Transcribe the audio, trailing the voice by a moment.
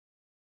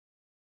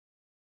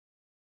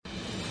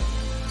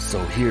So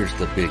here's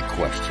the big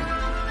question.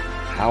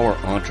 How are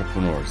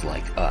entrepreneurs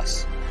like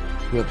us,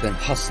 who have been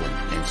hustling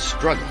and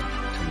struggling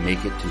to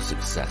make it to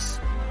success,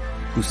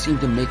 who seem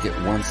to make it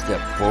one step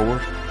forward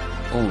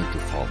only to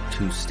fall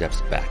two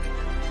steps back,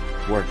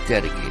 who are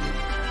dedicated,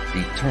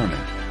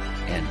 determined,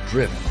 and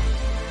driven,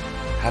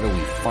 how do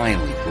we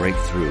finally break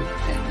through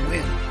and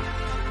win?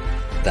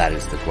 That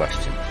is the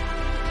question,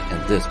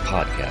 and this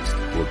podcast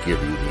will give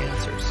you the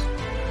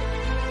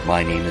answers.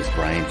 My name is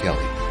Brian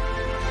Kelly,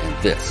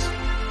 and this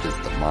is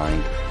the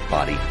Mind,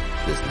 Body,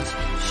 Business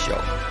Show.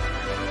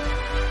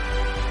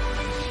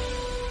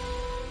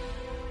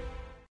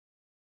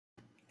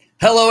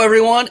 Hello,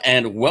 everyone,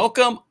 and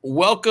welcome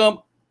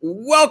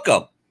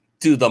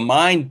to the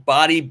Mind,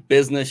 Body,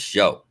 Business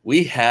Show.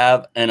 We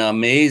have an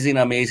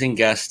amazing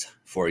guest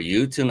for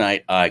you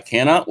tonight. I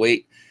cannot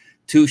wait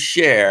to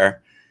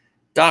share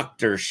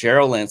Dr.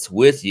 Cheryl Lentz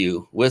with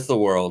you, with the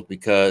world,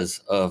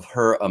 because of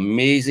her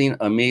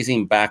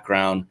amazing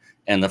background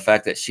and the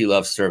fact that she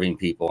loves serving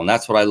people. And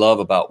that's what I love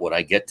about what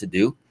I get to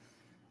do,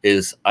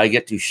 is I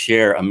get to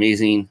share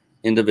amazing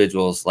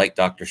individuals like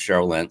Dr.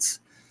 Cheryl Lentz.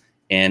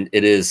 And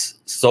it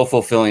is so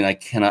fulfilling, I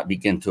cannot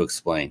begin to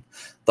explain.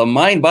 The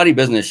Mind, Body,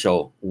 Business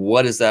Show,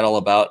 what is that all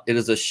about? It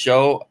is a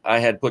show I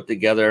had put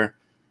together.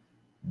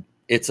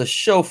 It's a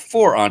show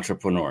for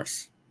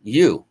entrepreneurs,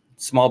 you,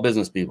 small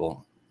business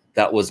people,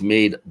 that was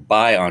made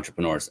by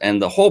entrepreneurs. And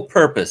the whole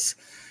purpose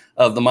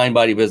of the Mind,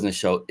 Body, Business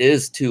Show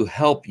is to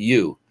help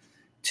you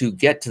to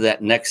get to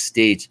that next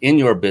stage in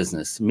your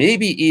business,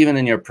 maybe even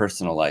in your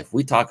personal life.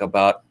 We talk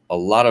about a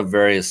lot of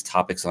various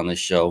topics on this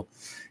show.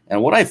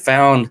 And what I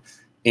found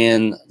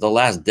in the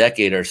last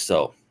decade or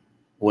so,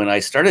 when I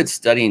started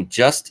studying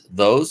just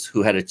those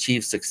who had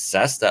achieved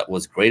success that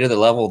was greater the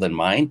level than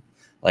mine,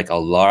 like a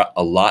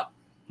lot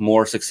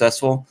more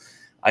successful,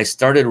 I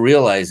started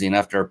realizing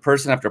after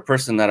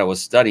person that I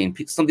was studying,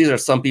 these are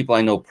some people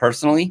I know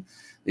personally.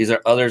 These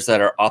are others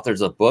that are authors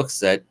of books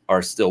that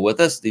are still with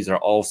us. These are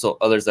also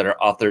others that are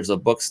authors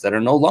of books that are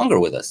no longer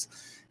with us.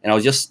 And I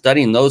was just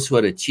studying those who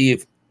had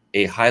achieved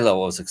a high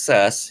level of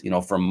success,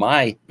 from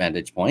my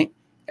vantage point.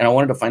 And I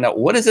wanted to find out,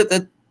 what is it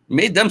that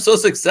made them so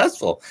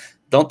successful?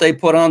 Don't they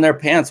put on their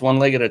pants one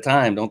leg at a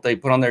time? Don't they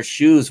put on their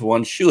shoes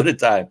one shoe at a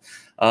time?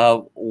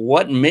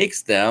 What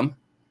makes them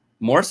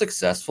more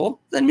successful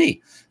than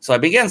me? So I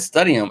began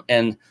studying them,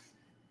 and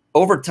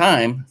over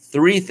time,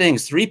 three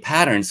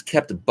patterns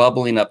kept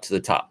bubbling up to the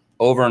top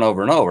over and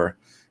over and over.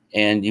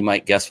 And you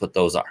might guess what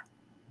those are.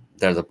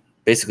 They're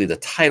basically the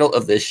title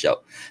of this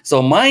show.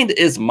 So mind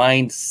is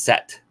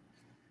mindset.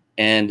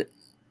 And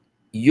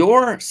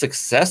your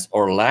success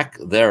or lack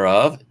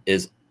thereof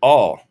is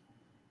all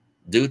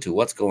due to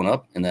what's going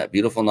up in that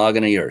beautiful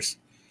noggin of yours.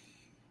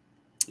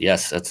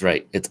 Yes, that's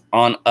right. It's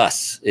on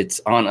us. It's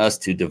on us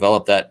to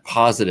develop that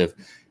positive,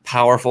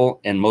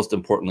 powerful, and most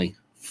importantly,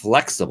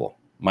 flexible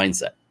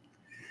mindset.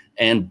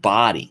 And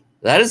body.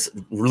 That is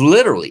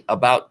literally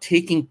about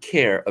taking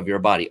care of your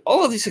body.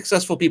 All of these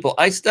successful people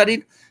I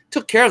studied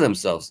took care of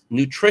themselves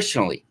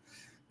nutritionally.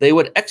 They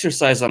would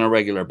exercise on a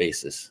regular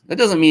basis. That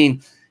doesn't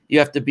mean you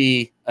have to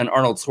be an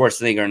Arnold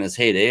Schwarzenegger in his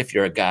heyday if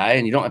you're a guy,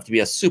 and you don't have to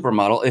be a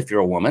supermodel if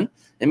you're a woman.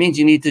 It means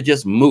you need to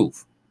just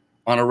move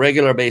on a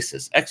regular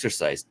basis,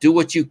 exercise, do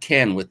what you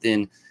can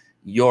within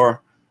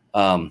your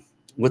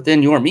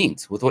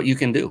means, with what you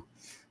can do.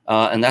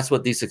 And that's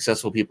what these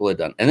successful people have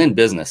done. And then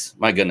business,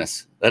 my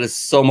goodness, that is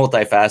so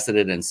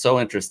multifaceted and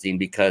so interesting,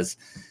 because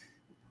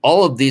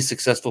all of these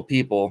successful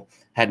people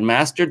had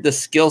mastered the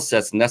skill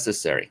sets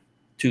necessary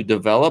to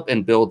develop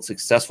and build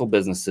successful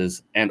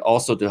businesses, and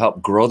also to help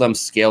grow them,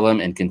 scale them,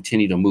 and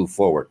continue to move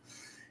forward.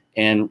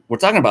 And we're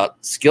talking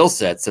about skill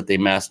sets that they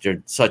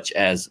mastered, such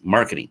as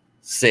marketing,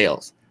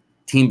 sales,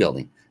 team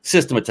building,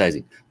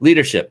 systematizing,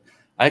 leadership.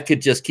 I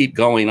could just keep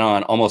going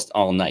on almost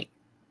all night.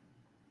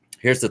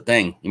 Here's the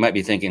thing. You might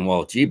be thinking,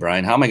 well, gee,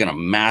 Brian, how am I going to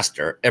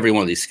master every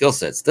one of these skill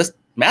sets?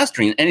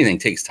 Mastering anything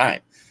takes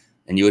time.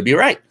 And you would be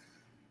right.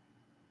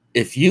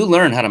 If you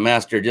learn how to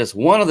master just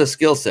one of the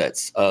skill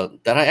sets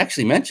that I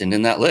actually mentioned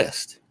in that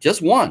list,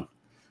 just one,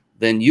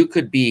 then you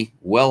could be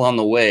well on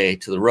the way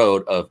to the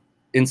road of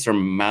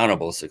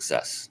insurmountable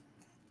success.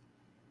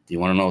 Do you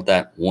want to know what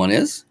that one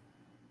is?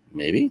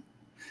 Maybe.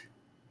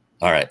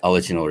 All right, I'll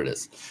let you know what it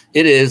is.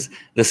 It is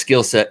the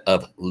skill set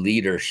of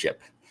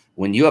leadership.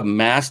 When you have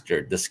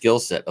mastered the skill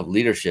set of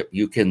leadership,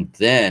 you can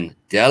then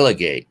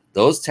delegate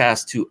those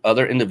tasks to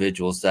other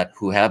individuals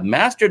who have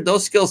mastered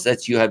those skill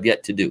sets you have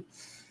yet to do.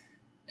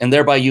 And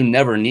thereby you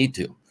never need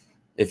to.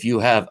 If you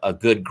have a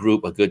good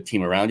group, a good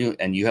team around you,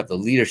 and you have the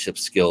leadership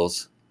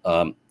skills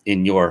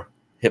in your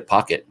hip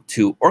pocket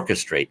to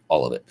orchestrate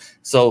all of it.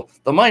 So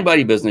the Mind,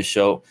 Body, Business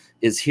Show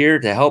is here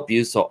to help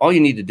you. So all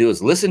you need to do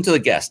is listen to the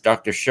guest,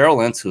 Dr. Cheryl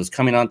Lentz, who's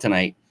coming on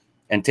tonight,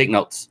 and take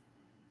notes.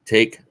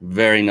 Take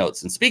very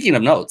notes. And speaking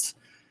of notes,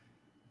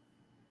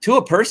 to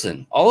a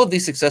person, all of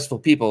these successful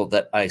people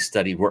that I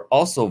studied were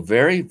also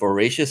very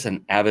voracious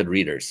and avid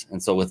readers.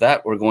 And so with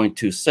that, we're going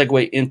to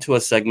segue into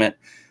a segment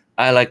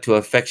I like to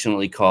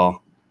affectionately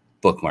call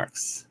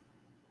bookmarks.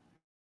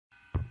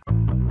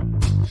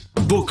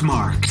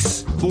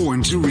 Bookmarks.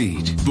 Born to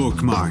read.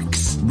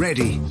 Bookmarks.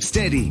 Ready,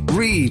 steady,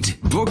 read.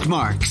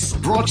 Bookmarks.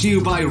 Brought to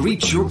you by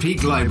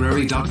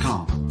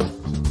reachyourpeaklibrary.com.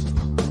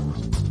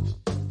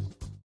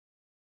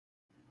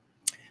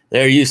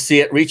 There you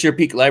see it,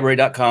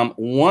 reachyourpeaklibrary.com.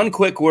 One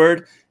quick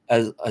word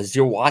as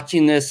you're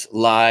watching this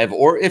live,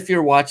 or if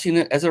you're watching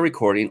it as a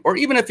recording, or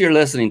even if you're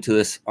listening to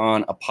this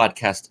on a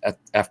podcast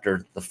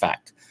after the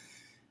fact.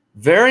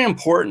 Very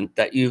important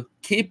that you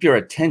keep your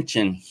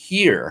attention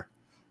here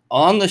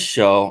on the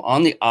show,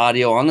 on the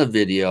audio, on the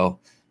video,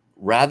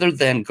 rather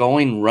than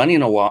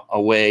running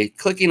away,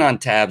 clicking on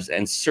tabs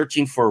and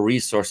searching for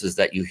resources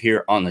that you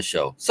hear on the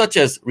show, such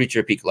as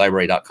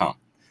reachyourpeaklibrary.com.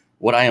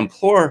 What I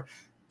implore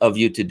of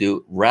you to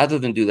do, rather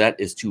than do that,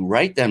 is to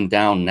write them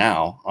down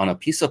now on a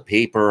piece of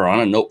paper or on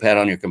a notepad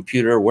on your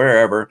computer,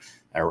 wherever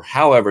or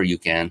however you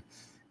can,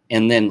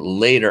 and then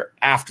later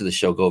after the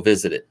show, go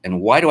visit it. And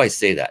why do I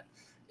say that?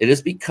 It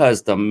is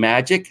because the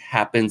magic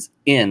happens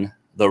in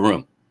the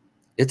room.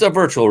 It's a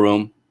virtual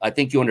room. I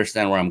think you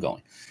understand where I'm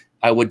going.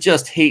 I would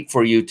just hate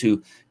for you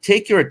to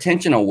take your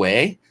attention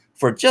away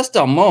for just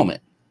a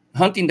moment,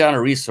 hunting down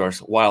a resource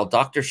while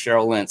Dr.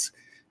 Cheryl Lentz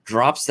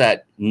drops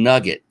that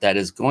nugget that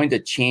is going to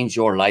change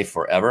your life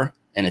forever.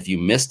 And if you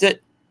missed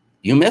it,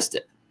 you missed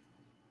it.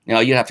 Now,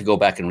 you have to go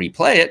back and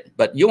replay it,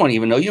 but you won't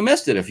even know you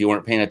missed it if you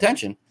weren't paying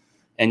attention,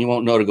 and you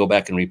won't know to go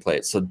back and replay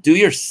it. So do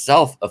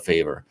yourself a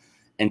favor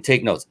and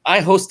take notes.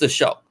 I host the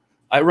show.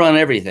 I run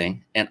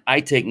everything, and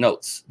I take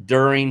notes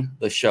during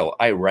the show.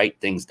 I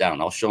write things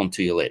down. I'll show them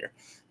to you later.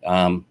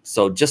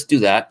 So just do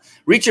that.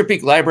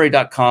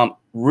 Reachyourpeaklibrary.com.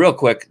 Real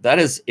quick, that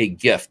is a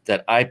gift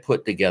that I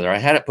put together. I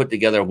had it put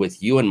together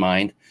with you in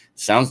mind.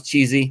 Sounds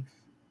cheesy,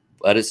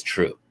 but it's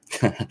true.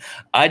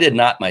 I did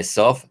not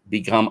myself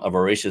become a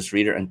voracious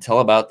reader until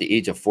about the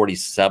age of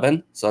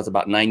 47. So that's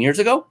about 9 years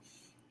ago.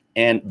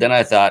 And then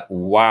I thought,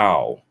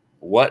 wow,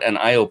 what an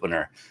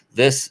eye-opener.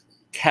 This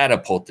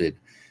catapulted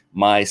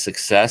my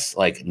success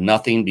like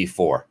nothing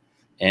before.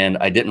 And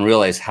I didn't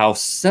realize how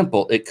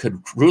simple it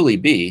could truly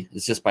be.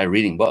 It's just by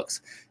reading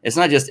books. It's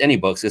not just any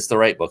books, it's the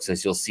right books,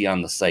 as you'll see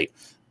on the site.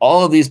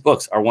 All of these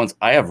books are ones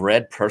I have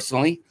read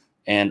personally,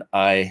 and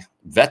I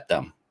vet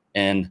them.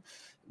 And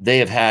they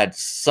have had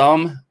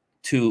some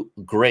to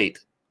great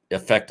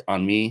effect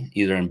on me,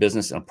 either in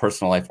business and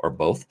personal life or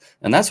both.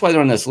 And that's why they're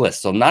on this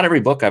list. So not every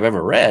book I've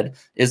ever read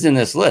is in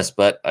this list,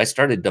 but I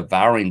started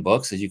devouring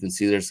books. As you can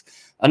see, there's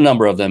a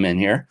number of them in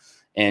here,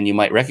 and you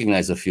might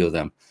recognize a few of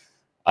them.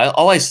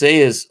 All I say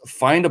is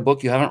find a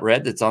book you haven't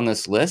read that's on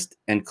this list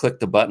and click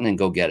the button and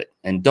go get it.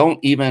 And don't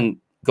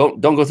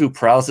go through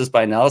paralysis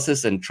by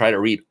analysis and try to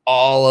read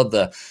all of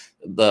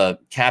the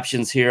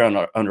captions here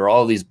under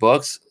all of these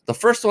books. The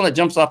first one that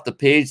jumps off the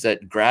page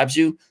that grabs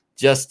you,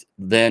 just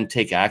then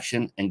take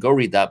action and go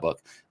read that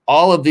book.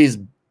 All of these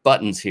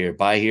buttons here,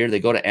 buy here, they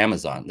go to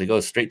Amazon. They go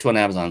straight to an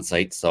Amazon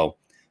site. So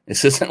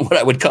this isn't what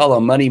I would call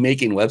a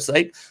money-making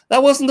website.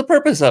 That wasn't the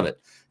purpose of it.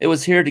 It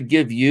was here to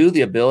give you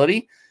the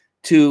ability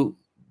to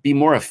be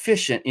more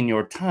efficient in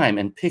your time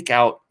and pick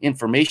out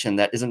information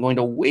that isn't going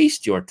to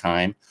waste your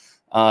time.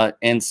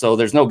 And so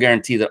there's no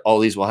guarantee that all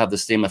these will have the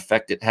same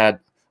effect it had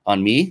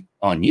on me,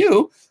 on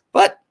you,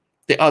 but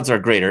the odds are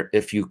greater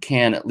if you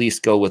can at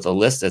least go with a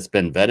list that's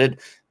been vetted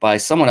by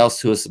someone else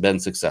who has been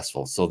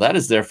successful. So that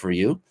is there for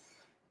you.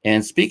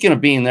 And speaking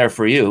of being there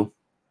for you,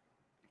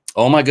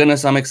 oh my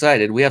goodness, I'm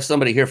excited. We have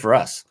somebody here for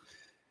us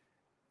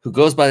who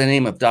goes by the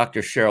name of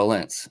Dr. Cheryl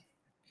Lentz.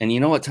 And you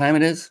know what time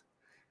it is?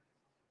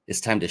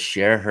 It's time to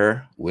share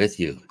her with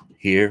you.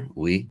 Here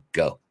we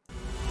go.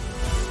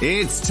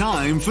 It's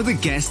time for the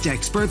Guest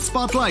Expert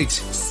Spotlight.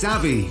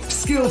 Savvy,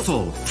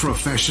 skillful,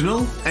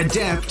 professional,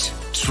 adept,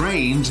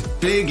 trained,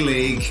 big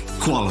league,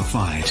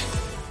 qualified.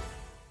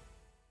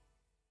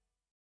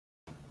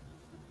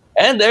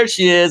 And there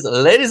she is,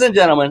 ladies and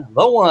gentlemen,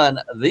 the one,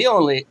 the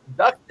only,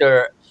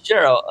 Dr.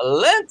 Cheryl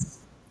Lentz.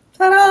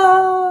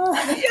 Ta-da!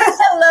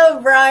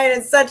 Hello, Brian.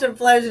 It's such a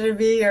pleasure to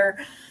be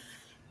here.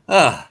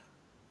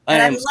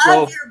 I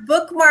love your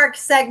bookmark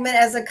segment.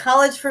 As a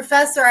college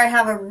professor, I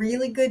have a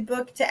really good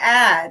book to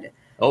add.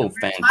 Oh,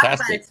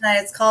 fantastic. Tonight.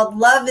 It's called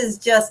Love is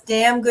Just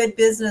Damn Good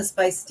Business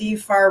by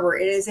Steve Farber.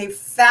 It is a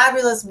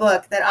fabulous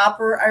book that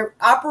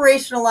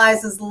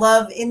operationalizes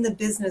love in the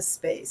business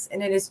space,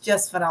 and it is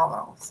just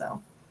phenomenal. So,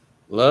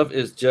 Love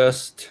is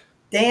just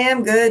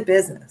damn good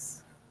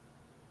business.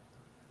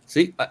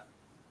 See,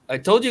 I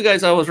told you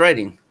guys I was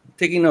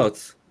taking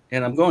notes,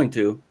 and I'm going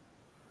to.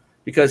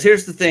 Because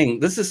here's the thing,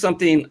 this is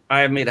something I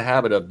have made a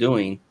habit of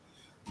doing,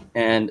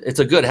 and it's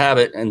a good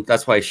habit, and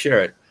that's why I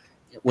share it.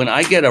 When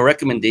I get a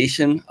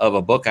recommendation of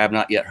a book I've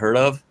not yet heard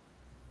of,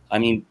 I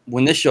mean,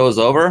 when this show is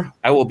over,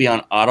 I will be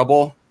on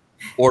Audible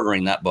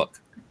ordering that book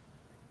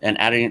and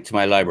adding it to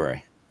my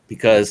library,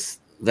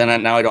 because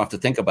then now I don't have to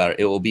think about it.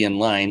 It will be in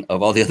line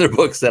of all the other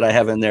books that I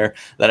have in there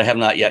that I have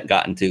not yet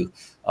gotten to.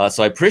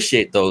 So I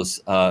appreciate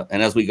those.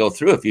 And as we go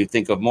through, if you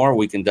think of more,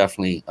 we can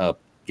definitely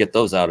get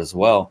those out as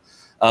well.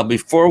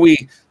 Before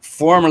we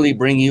formally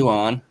bring you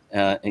on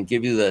and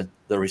give you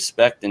the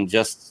respect and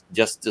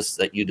justice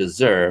that you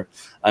deserve,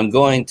 I'm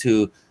going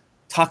to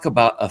talk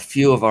about a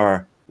few of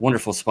our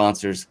wonderful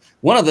sponsors.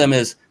 One of them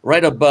is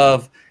right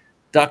above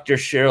Dr.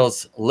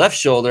 Cheryl's left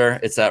shoulder.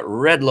 It's that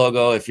red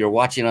logo. If you're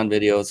watching on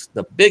videos,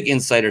 the big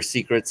insider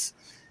secrets.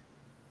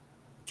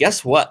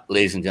 Guess what,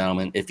 ladies and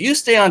gentlemen? If you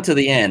stay on to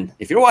the end,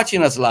 if you're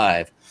watching us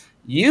live,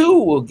 you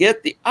will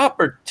get the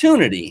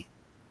opportunity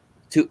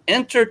to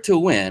enter to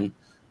win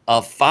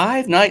a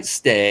 5-night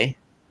stay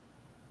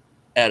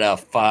at a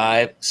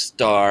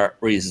 5-star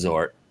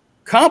resort.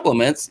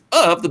 Compliments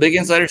of the Big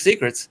Insider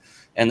Secrets.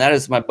 And that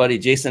is my buddy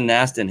Jason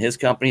Nast and his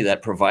company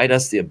that provide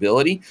us the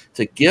ability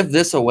to give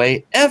this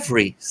away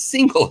every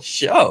single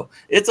show.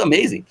 It's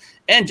amazing.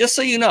 And just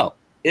so you know,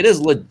 it is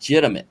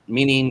legitimate,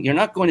 meaning you're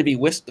not going to be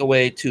whisked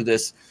away to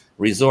this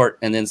resort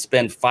and then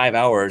spend 5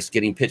 hours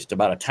getting pitched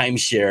about a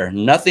timeshare.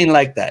 Nothing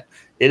like that.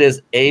 It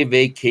is a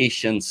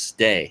vacation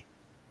stay.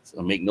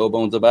 So make no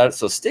bones about it.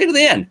 So stay to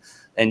the end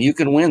and you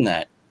can win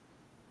that.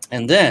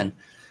 And then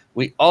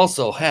we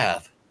also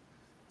have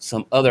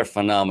some other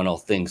phenomenal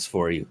things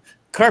for you.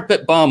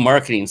 Carpet Bomb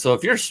Marketing. So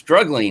if you're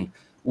struggling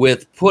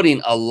with putting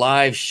a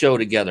live show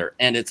together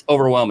and it's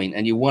overwhelming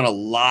and you want a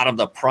lot of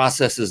the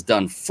processes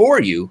done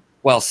for you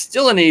while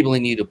still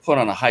enabling you to put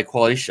on a high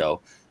quality show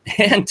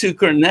and to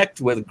connect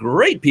with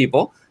great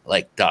people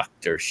like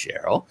Dr.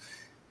 Cheryl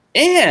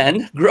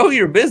and grow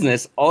your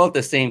business all at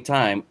the same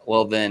time,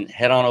 well, then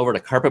head on over to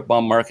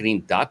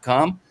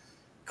carpetbombmarketing.com.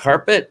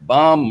 Carpet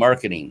Bomb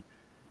Marketing.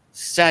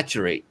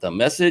 Saturate the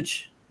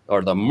message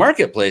or the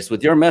marketplace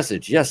with your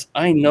message. Yes,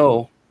 I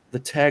know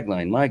the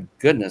tagline. My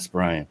goodness,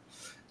 Brian.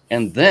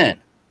 And then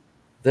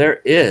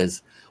there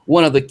is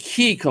one of the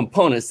key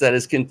components that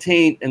is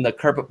contained in the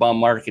Carpet Bomb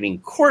Marketing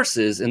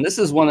courses, and this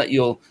is one that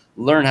you'll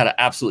learn how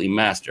to absolutely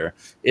master.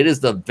 It is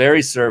the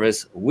very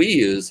service we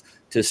use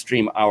to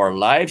stream our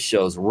live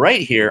shows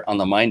right here on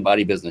the Mind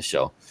Body Business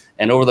Show.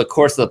 And over the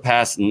course of the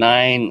past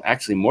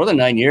more than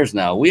 9 years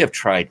now, we have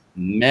tried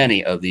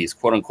many of these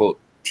quote unquote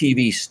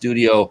TV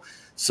studio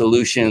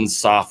solutions,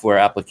 software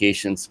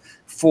applications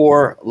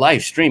for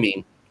live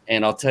streaming.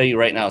 And I'll tell you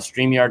right now,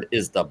 StreamYard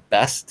is the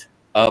best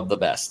of the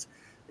best.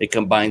 It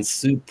combines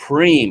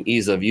supreme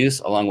ease of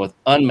use along with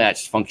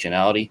unmatched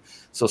functionality.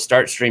 So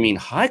start streaming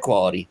high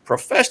quality,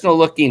 professional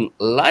looking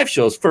live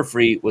shows for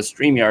free with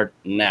StreamYard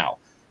now.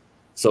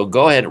 So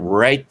go ahead,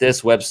 write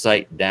this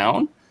website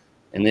down,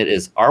 and it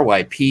is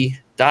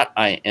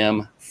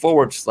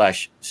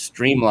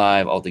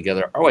ryp.im/streamlive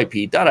altogether,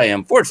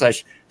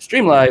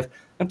 ryp.im/streamlive.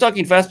 I'm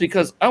talking fast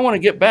because I want to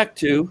get back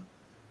to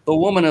the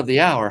woman of the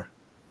hour,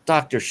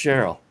 Dr.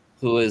 Cheryl,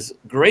 who has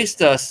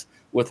graced us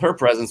with her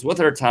presence, with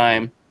her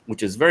time,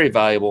 which is very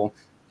valuable,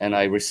 and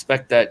I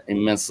respect that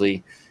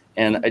immensely.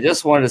 And I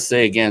just wanted to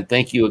say again,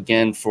 thank you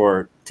again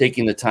for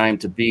taking the time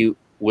to be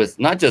with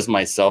not just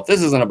myself.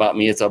 This isn't about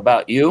me, it's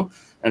about you,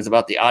 and it's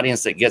about the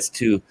audience that gets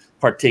to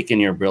partake in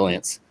your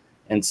brilliance.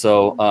 And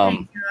so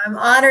I'm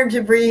honored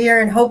to be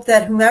here and hope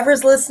that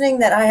whomever's listening,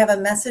 that I have a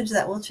message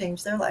that will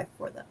change their life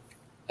for them.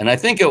 And I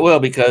think it will,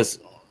 because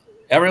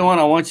everyone,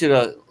 I want you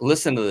to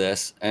listen to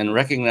this and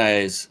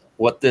recognize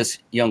what this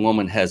young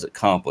woman has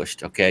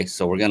accomplished. Okay,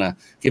 so we're going to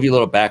give you a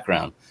little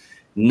background.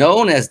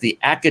 Known as the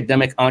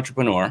academic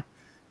entrepreneur,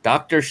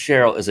 Dr.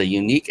 Cheryl is a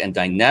unique and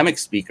dynamic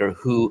speaker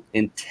who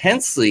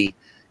intensely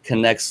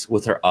connects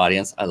with her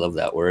audience. I love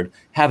that word.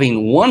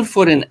 Having one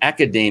foot in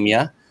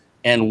academia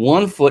and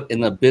one foot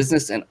in the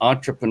business and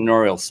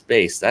entrepreneurial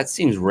space. That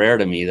seems rare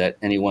to me that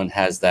anyone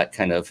has that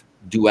kind of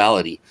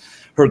duality.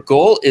 Her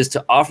goal is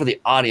to offer the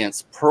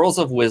audience pearls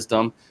of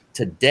wisdom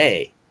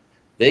today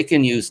they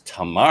can use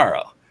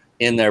tomorrow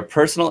in their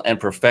personal and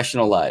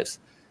professional lives.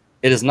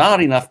 It is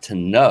not enough to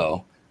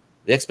know.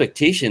 The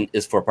expectation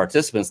is for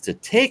participants to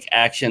take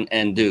action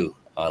and do.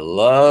 I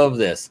love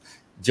this.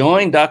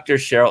 Join Dr.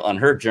 Cheryl on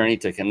her journey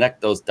to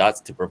connect those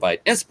dots to provide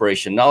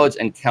inspiration, knowledge,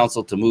 and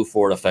counsel to move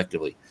forward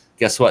effectively.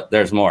 Guess what?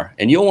 There's more,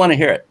 and you'll want to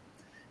hear it.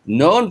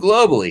 Known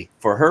globally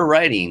for her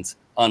writings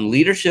on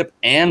leadership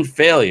and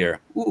failure,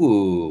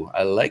 ooh,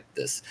 I like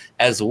this,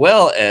 as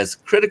well as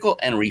critical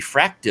and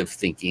refractive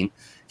thinking,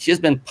 she has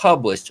been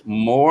published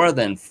more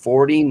than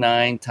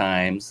 49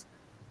 times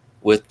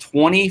with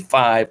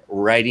 25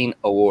 writing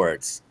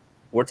awards.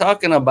 We're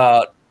talking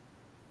about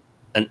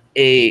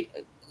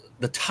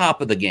the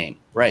top of the game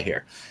right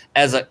here.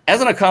 As an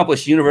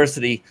accomplished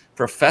university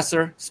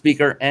professor,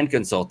 speaker, and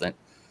consultant,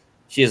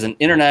 she is an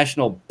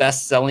international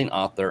best-selling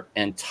author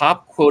and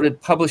top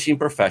quoted publishing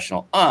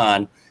professional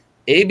on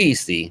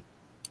ABC,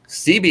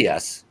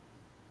 CBS,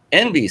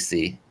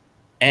 NBC,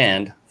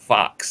 and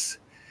Fox.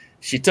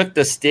 She took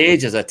the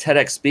stage as a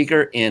TEDx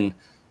speaker in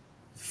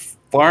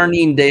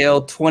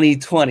Farningdale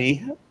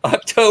 2020,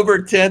 October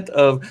 10th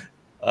of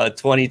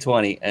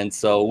 2020. And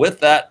so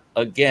with that,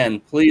 again,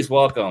 please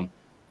welcome.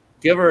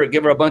 Give her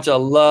a bunch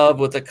of love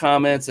with the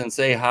comments and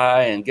say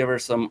hi and give her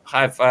some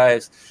high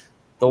fives.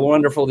 The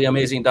wonderful, the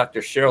amazing Dr.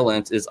 Cheryl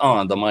Lentz is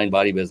on the Mind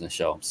Body Business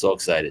Show. I'm so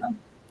excited.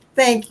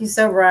 Thank you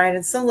so, Brian.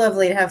 It's so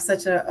lovely to have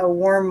such a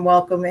warm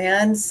welcome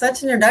and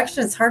such an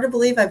introduction. It's hard to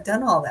believe I've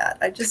done all that.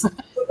 I just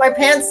put my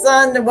pants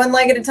on one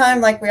leg at a time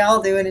like we all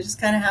do, and it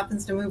just kind of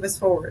happens to move us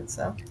forward.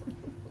 So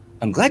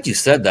I'm glad you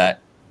said that,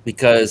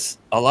 because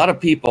a lot of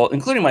people,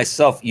 including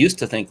myself, used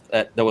to think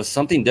that there was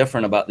something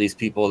different about these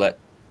people, that,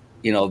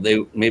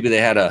 they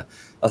had a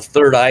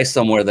third eye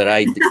somewhere that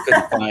I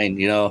couldn't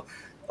find,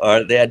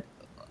 or they had,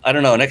 I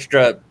don't know, an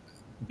extra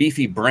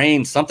beefy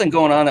brain, something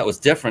going on that was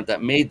different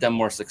that made them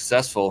more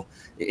successful.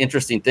 The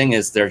interesting thing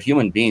is they're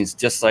human beings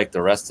just like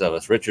the rest of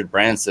us. Richard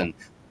Branson,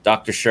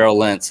 Dr. Cheryl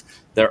Lentz,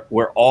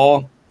 we're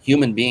all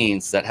human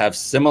beings that have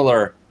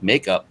similar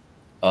makeup,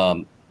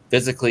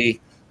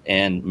 physically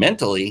and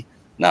mentally,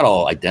 not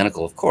all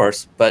identical, of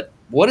course, but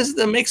what is it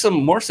that makes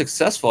them more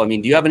successful? I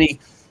mean, do you have any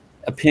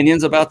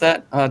opinions about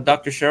that,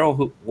 Dr.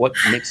 Cheryl? What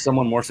makes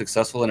someone more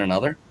successful than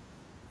another?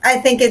 I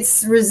think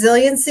it's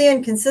resiliency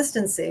and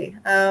consistency.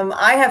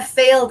 I have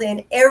failed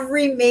in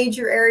every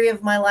major area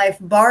of my life,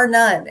 bar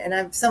none.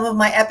 And some of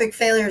my epic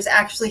failures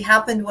actually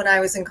happened when I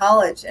was in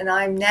college. And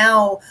I'm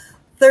now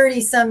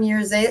 30 some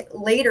years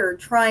later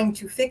trying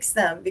to fix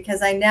them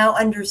because I now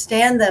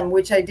understand them,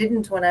 which I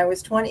didn't when I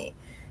was 20.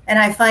 And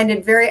I find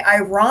it very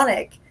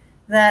ironic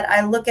that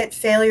I look at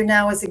failure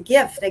now as a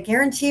gift. I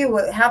guarantee you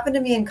what happened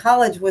to me in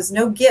college was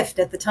no gift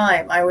at the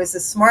time. I was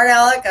a smart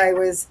aleck. I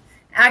was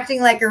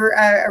acting like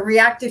a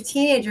reactive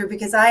teenager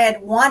because I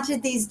had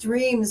wanted these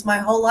dreams my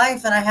whole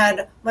life, and I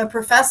had my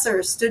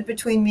professor stood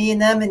between me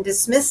and them and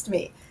dismissed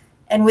me.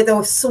 And with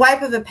a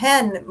swipe of a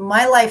pen,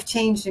 my life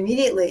changed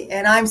immediately.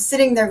 And I'm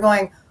sitting there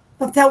going,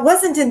 but that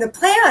wasn't in the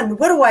plan.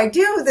 What do I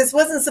do? This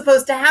wasn't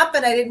supposed to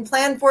happen. I didn't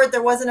plan for it.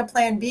 There wasn't a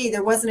plan B.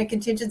 There wasn't a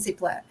contingency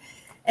plan.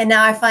 And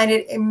now I find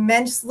it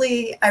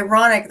immensely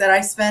ironic that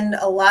I spend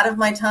a lot of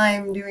my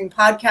time doing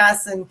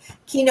podcasts and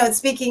keynote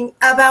speaking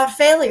about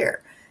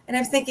failure. And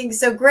I'm thinking,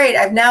 so great,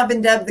 I've now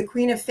been dubbed the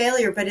queen of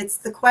failure, but it's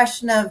the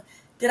question of,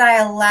 did I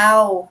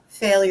allow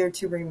failure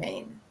to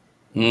remain?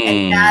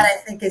 And that, I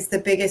think, is the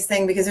biggest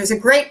thing, because there's a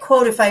great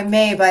quote, if I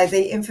may, by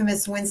the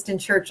infamous Winston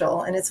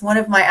Churchill, and it's one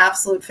of my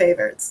absolute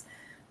favorites.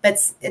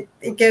 But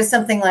it goes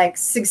something like,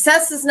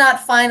 success is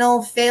not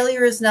final,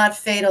 failure is not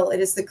fatal. It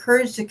is the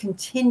courage to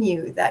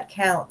continue that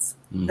counts.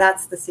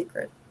 That's the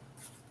secret.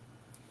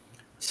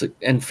 So,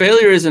 and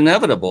failure is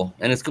inevitable,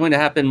 and it's going to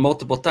happen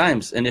multiple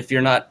times. And if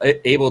you're not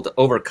able to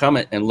overcome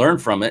it and learn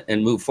from it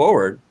and move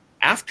forward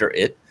after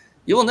it,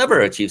 you will never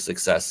achieve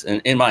success,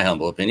 in my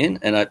humble opinion.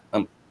 And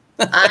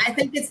I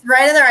think it's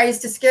right in there. I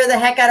used to scare the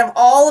heck out of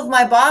all of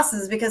my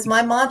bosses because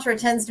my mantra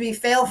tends to be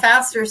fail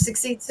faster,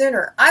 succeed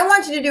sooner. I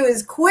want you to do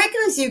as quick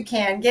as you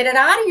can, get it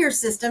out of your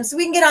system so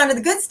we can get on to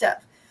the good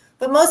stuff.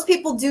 But most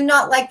people do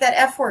not like that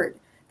F word.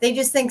 They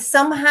just think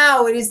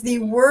somehow it is the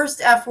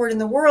worst F word in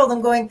the world.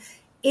 I'm going,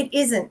 it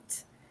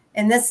isn't.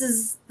 And this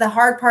is the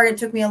hard part. It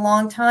took me a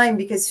long time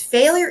because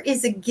failure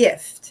is a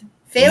gift.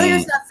 Failure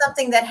is not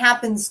something that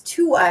happens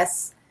to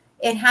us.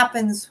 It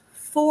happens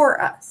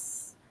for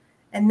us.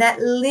 And that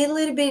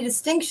little bit of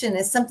distinction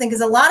is something,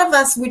 because a lot of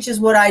us, which is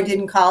what I did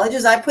in college,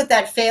 is I put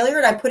that failure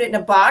and I put it in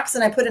a box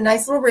and I put a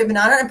nice little ribbon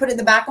on it and I put it in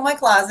the back of my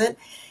closet.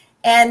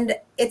 And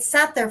it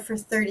sat there for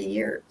 30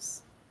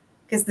 years.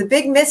 Because the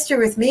big mystery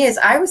with me is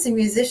I was a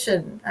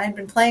musician. I'd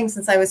been playing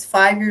since I was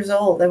 5 years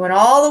old. I went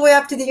all the way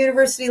up to the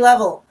university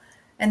level.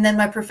 And then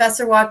my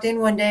professor walked in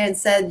one day and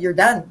said, "You're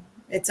done.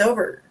 It's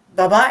over.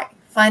 Bye-bye.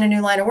 Find a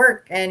new line of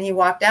work." And he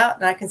walked out,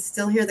 and I can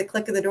still hear the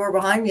click of the door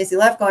behind me as he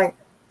left going,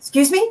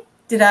 "Excuse me?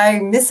 Did I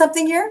miss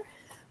something here?"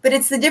 But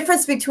it's the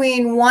difference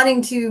between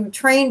wanting to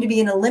train to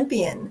be an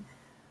Olympian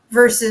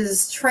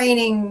versus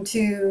training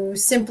to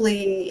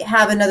simply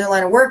have another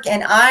line of work.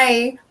 And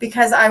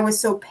because I was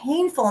so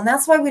painful, and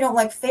that's why we don't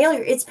like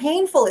failure. It's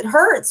painful. It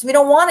hurts. We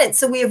don't want it,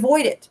 so we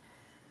avoid it.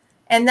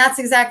 And that's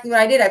exactly what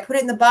I did. I put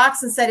it in the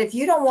box and said, if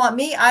you don't want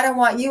me, I don't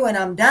want you, and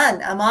I'm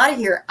done. I'm out of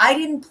here. I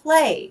didn't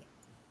play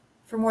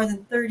for more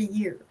than 30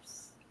 years.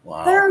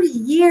 Wow. 30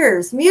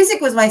 years.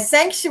 Music was my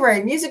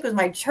sanctuary. Music was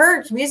my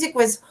church. Music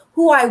was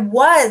who I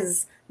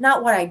was,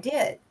 not what I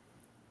did.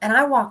 And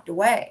I walked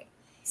away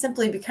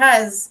simply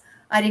because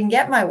I didn't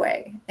get my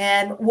way.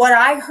 And what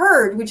I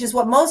heard, which is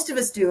what most of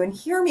us do, and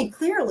hear me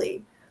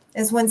clearly,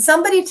 is when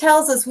somebody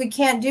tells us we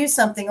can't do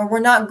something or we're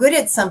not good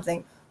at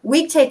something,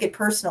 we take it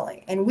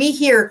personally. And we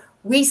hear,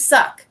 we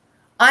suck.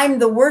 I'm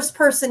the worst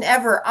person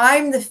ever.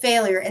 I'm the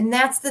failure. And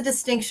that's the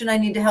distinction I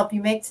need to help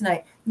you make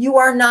tonight. You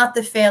are not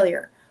the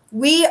failure.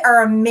 We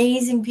are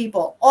amazing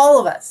people, all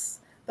of us.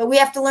 But we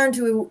have to learn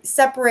to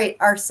separate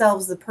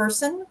ourselves, the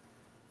person,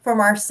 from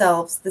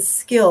ourselves, the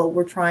skill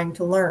we're trying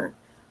to learn.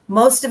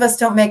 Most of us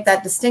don't make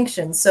that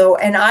distinction. So,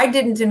 and I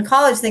didn't in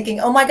college thinking,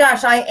 oh my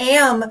gosh, I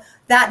am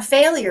that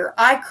failure.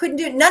 I couldn't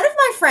do it. None of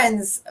my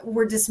friends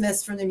were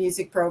dismissed from the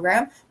music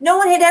program. No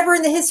one had ever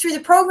in the history of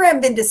the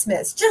program been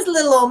dismissed, just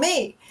little old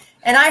me.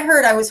 And I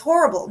heard I was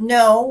horrible.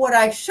 No, what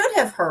I should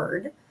have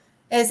heard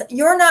is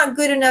you're not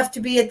good enough to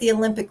be at the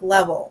Olympic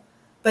level,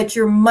 but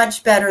you're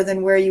much better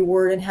than where you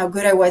were and how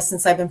good I was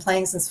since I've been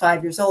playing since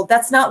 5 years old.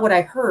 That's not what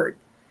I heard.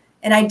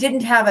 And I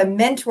didn't have a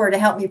mentor to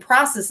help me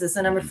process this.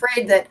 And I'm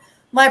afraid that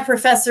my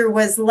professor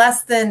was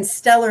less than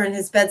stellar in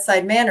his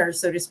bedside manners,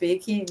 so to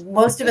speak.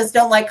 Most of us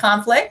don't like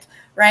conflict,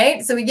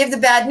 right? So we give the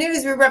bad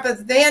news, we rip up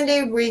the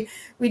Band-Aid,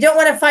 we don't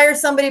want to fire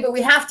somebody, but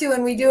we have to,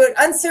 and we do it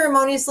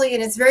unceremoniously,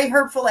 and it's very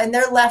hurtful, and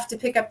they're left to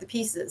pick up the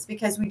pieces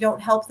because we don't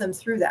help them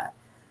through that.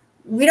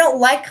 We don't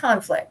like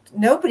conflict.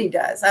 Nobody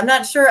does. I'm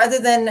not sure, other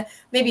than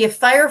maybe a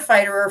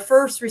firefighter or a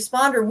first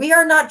responder, we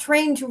are not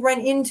trained to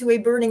run into a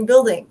burning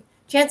building.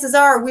 Chances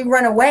are we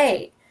run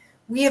away.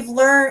 We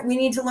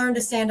need to learn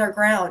to stand our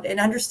ground and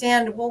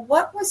understand, well,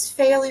 what was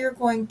failure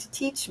going to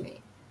teach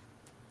me?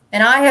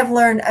 And I have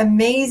learned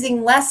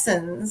amazing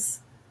lessons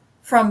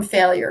from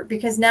failure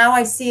because now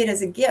I see it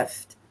as a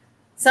gift.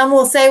 Some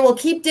will say, well,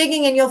 keep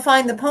digging and you'll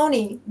find the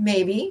pony.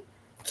 Maybe.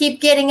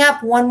 Keep getting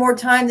up one more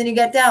time than you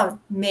get down.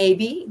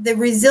 Maybe. The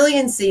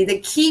resiliency, the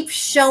keep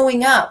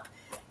showing up.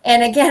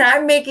 And again,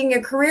 I'm making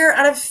a career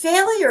out of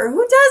failure.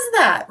 Who does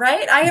that,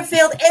 right? I have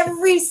failed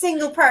every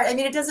single part. I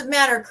mean, it doesn't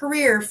matter.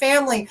 Career,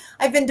 family.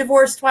 I've been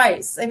divorced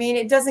twice. I mean,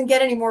 it doesn't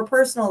get any more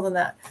personal than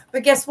that.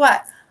 But guess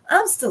what?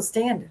 I'm still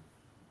standing.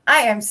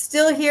 I am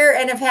still here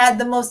and have had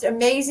the most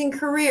amazing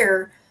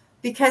career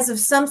because of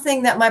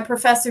something that my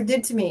professor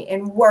did to me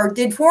or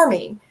did for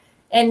me.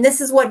 And this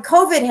is what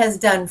COVID has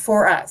done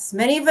for us.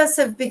 Many of us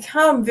have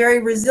become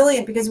very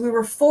resilient because we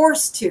were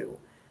forced to.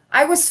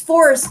 I was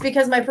forced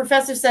because my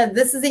professor said,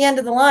 this is the end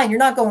of the line. You're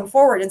not going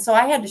forward. And so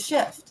I had to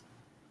shift.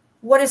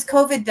 What has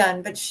COVID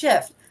done but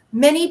shift?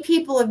 Many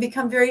people have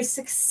become very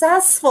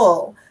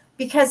successful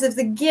because of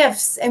the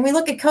gifts. And we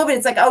look at COVID,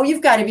 it's like, oh,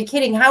 you've got to be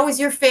kidding. How is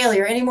your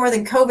failure any more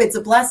than COVID's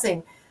a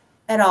blessing?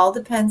 It all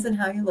depends on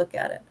how you look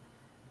at it.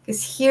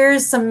 Because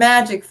here's some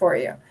magic for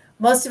you.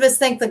 Most of us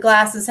think the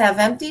glass is half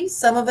empty.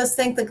 Some of us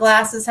think the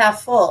glass is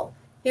half full.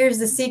 Here's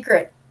the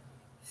secret.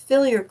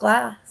 Fill your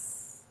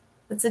glass.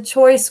 It's a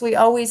choice we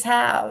always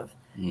have.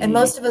 Mm-hmm. And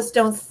most of us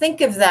don't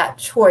think of that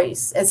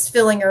choice as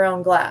filling our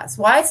own glass.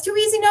 Why? It's too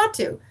easy not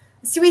to.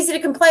 It's too easy to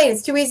complain.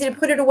 It's too easy to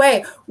put it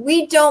away.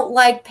 We don't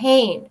like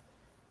pain.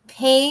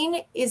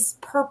 Pain is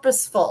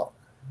purposeful.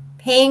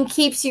 Pain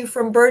keeps you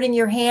from burning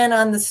your hand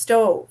on the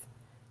stove.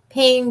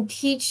 Pain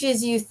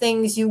teaches you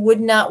things you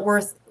would not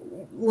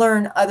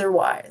learn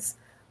otherwise.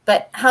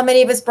 But how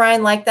many of us,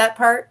 Brian, like that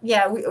part?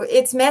 Yeah,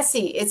 it's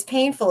messy. It's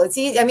painful. It's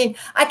easy. I mean,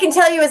 I can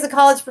tell you as a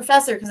college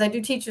professor, because I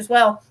do teach as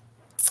well,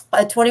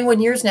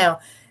 21 years now,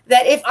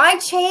 that if I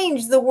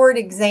change the word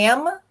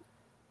exam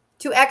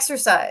to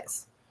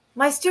exercise,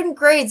 my student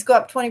grades go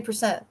up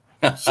 20%.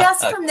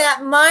 Just from that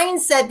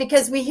mindset,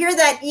 because we hear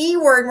that E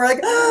word and we're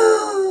like,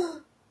 oh.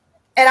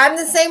 And I'm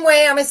the same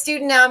way. I'm a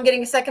student now. I'm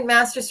getting a second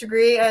master's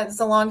degree. It's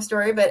a long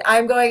story, but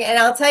I'm going, and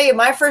I'll tell you,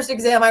 my first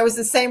exam, I was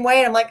the same way.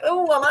 And I'm like,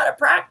 oh, I'm out of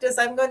practice.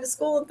 I'm going to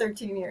school in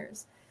 13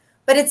 years.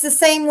 But it's the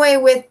same way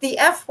with the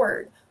F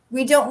word.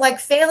 We don't like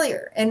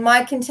failure. And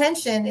my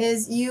contention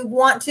is you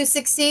want to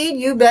succeed,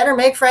 you better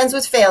make friends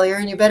with failure,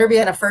 and you better be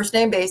on a first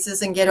name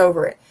basis and get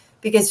over it.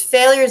 Because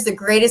failure is the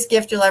greatest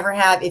gift you'll ever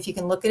have if you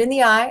can look it in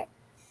the eye,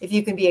 if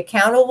you can be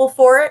accountable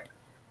for it.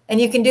 And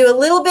you can do a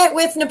little bit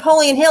with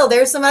Napoleon Hill.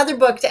 There's some other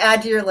book to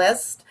add to your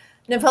list.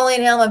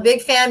 Napoleon Hill, I'm a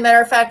big fan.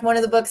 Matter of fact, one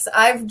of the books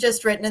I've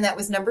just written, and that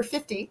was number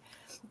 50,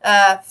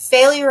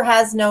 Failure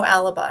Has No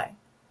Alibi.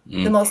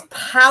 The most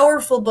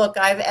powerful book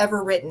I've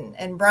ever written.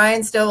 And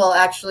Brian Stowell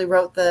actually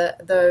wrote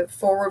the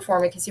foreword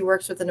for me because he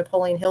works with the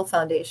Napoleon Hill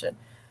Foundation.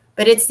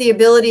 But it's the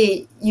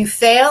ability, you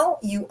fail,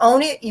 you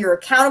own it, you're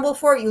accountable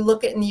for it, you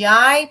look it in the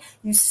eye,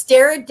 you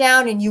stare it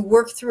down, and you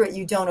work through it.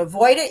 You don't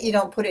avoid it. You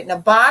don't put it in a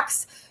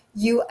box.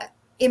 You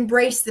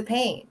embrace the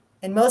pain.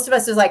 And most of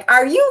us are like,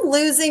 are you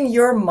losing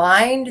your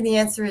mind? And the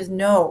answer is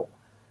no.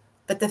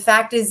 But the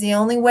fact is, the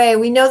only way,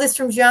 we know this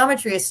from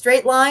geometry, a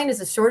straight line is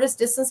the shortest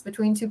distance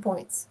between 2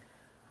 points.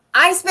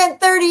 I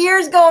spent 30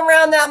 years going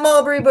around that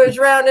mulberry bush,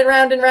 round and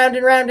round and round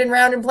and round and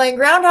round and playing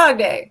Groundhog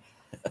Day.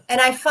 And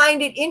I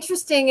find it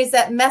interesting is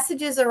that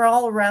messages are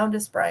all around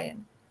us,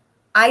 Brian.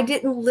 I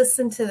didn't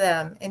listen to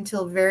them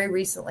until very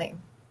recently.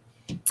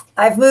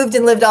 I've moved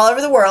and lived all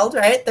over the world,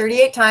 right?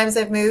 38 times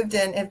I've moved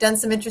and have done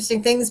some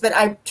interesting things, but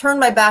I turned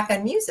my back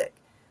on music.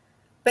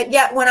 But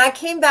yet when I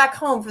came back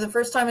home for the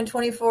first time in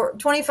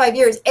 25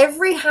 years,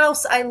 every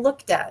house I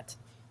looked at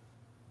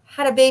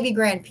had a baby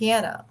grand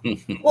piano.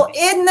 Well,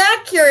 isn't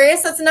that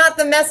curious? That's not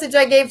the message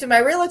I gave to my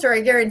realtor,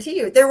 I guarantee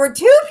you. There were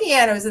 2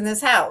 pianos in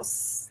this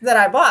house that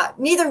I bought.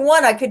 Neither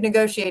one I could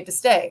negotiate to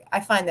stay.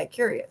 I find that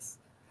curious.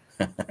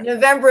 In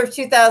November of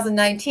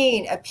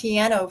 2019, a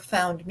piano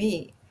found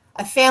me.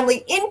 A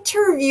family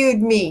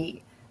interviewed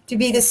me to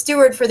be the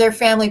steward for their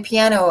family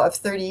piano of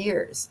 30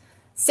 years.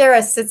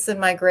 Sarah sits in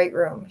my great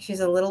room. She's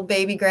a little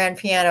baby grand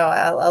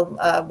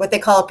piano, what they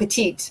call a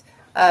petite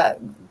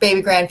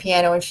baby grand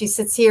piano. And she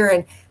sits here,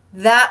 and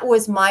that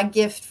was my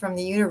gift from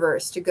the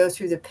universe to go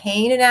through the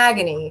pain and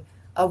agony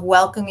of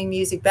welcoming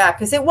music back.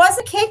 Because it was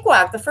a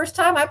cakewalk. The first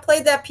time I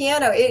played that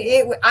piano,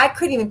 I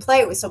couldn't even play.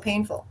 It was so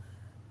painful.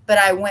 But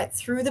I went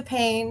through the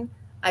pain.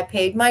 I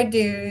paid my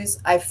dues.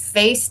 I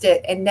faced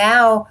it. And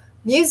now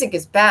music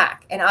is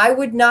back. And I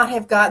would not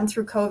have gotten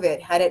through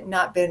COVID had it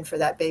not been for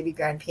that baby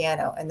grand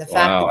piano. And the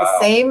fact that the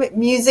same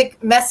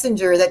music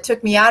messenger that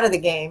took me out of the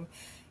game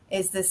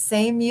is the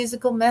same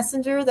musical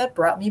messenger that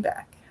brought me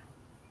back.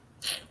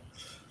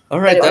 All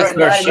right, that's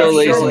our show,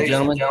 ladies and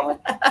gentlemen.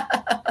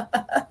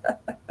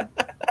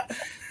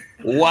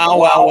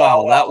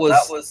 Wow. That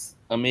was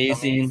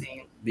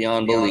amazing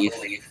beyond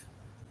belief.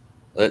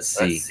 Let's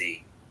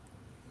see.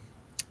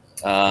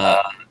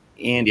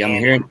 Andy, I'm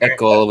hearing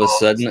echo all of a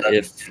sudden.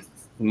 If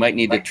you might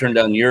need to turn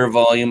down your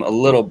volume a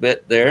little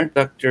bit there,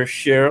 Dr.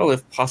 Cheryl,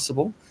 if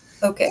possible.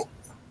 Okay.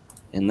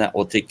 And that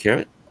will take care of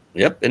it.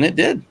 Yep, and it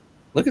did.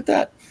 Look at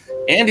that.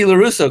 Andy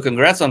LaRusso,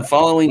 congrats on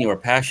following your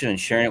passion and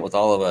sharing it with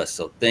all of us.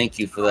 So thank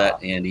you for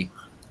that, Andy.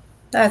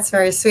 That's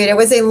very sweet. It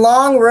was a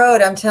long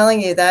road, I'm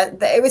telling you.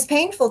 That it was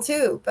painful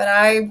too, but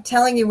I'm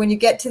telling you, when you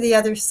get to the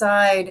other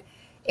side,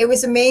 it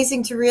was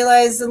amazing to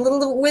realize a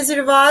little Wizard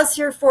of Oz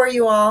here for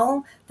you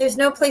all. There's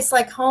no place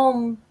like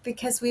home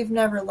because we've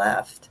never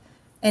left.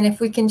 And if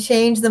we can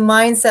change the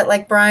mindset,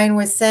 like Brian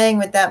was saying,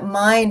 with that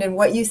mind and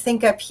what you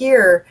think up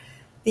here,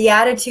 the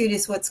attitude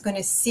is what's going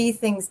to see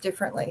things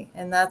differently.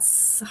 And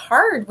that's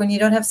hard when you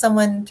don't have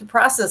someone to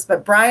process.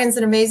 But Brian's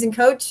an amazing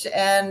coach,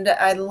 and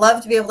I'd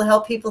love to be able to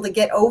help people to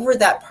get over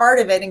that part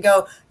of it and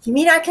go, you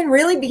mean I can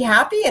really be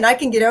happy and I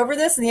can get over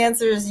this? And the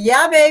answer is,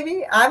 yeah,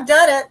 baby, I've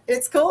done it.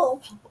 It's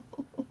cool.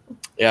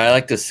 Yeah, I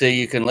like to say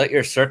you can let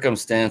your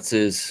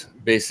circumstances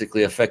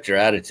basically affect your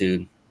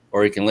attitude,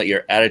 or you can let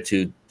your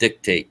attitude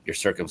dictate your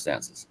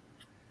circumstances.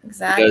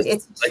 Exactly.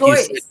 Because, it's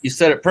choice. You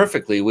said it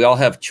perfectly. We all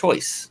have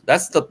choice.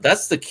 That's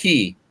the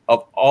key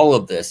of all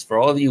of this. For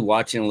all of you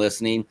watching and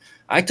listening,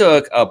 I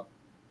took a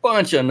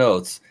bunch of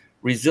notes.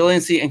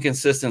 Resiliency and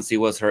consistency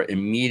was her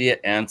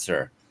immediate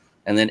answer.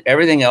 And then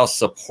everything else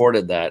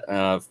supported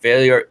that.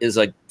 Failure is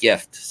a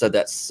gift. Said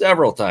that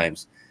several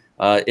times.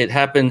 It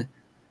happened.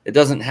 It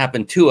doesn't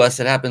happen to us.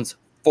 It happens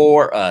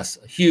for us.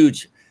 A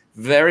huge,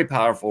 very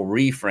powerful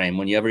reframe.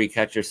 Whenever you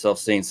catch yourself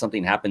saying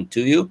something happened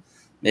to you,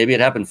 maybe it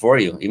happened for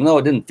you, even though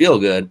it didn't feel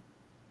good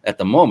at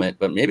the moment,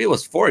 but maybe it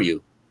was for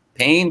you.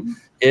 Pain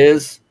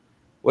is,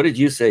 what did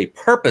you say?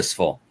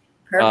 Purposeful.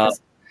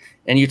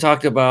 And you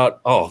talked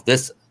about,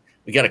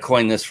 we got to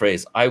coin this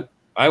phrase.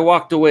 I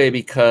walked away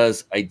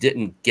because I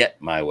didn't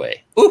get my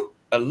way. Ooh,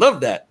 I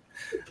love that.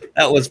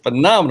 That was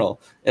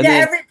phenomenal. And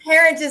then, every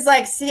parent is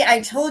like, see,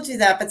 I told you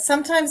that, but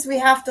sometimes we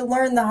have to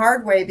learn the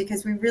hard way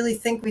because we really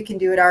think we can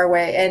do it our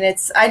way. And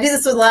I do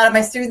this with a lot of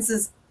my students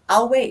is,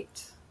 I'll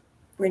wait.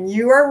 When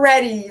you are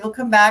ready, you'll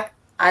come back.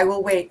 I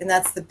will wait. And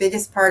that's the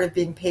biggest part of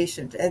being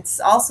patient. It's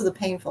also the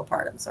painful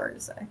part, I'm sorry to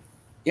say.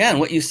 Yeah. And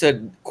what you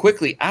said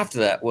quickly after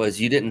that was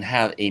you didn't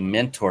have a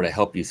mentor to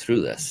help you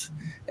through this.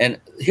 And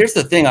here's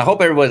the thing. I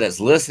hope everybody that's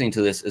listening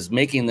to this is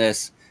making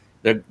this,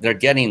 they're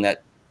getting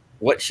that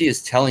what she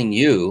is telling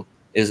you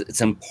is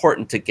it's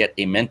important to get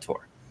a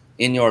mentor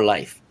in your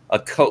life, a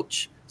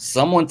coach,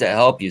 someone to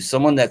help you,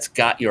 someone that's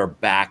got your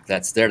back,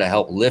 that's there to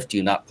help lift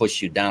you, not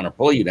push you down or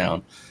pull you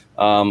down.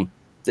 And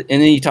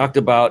then you talked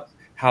about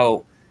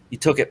how you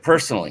took it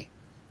personally.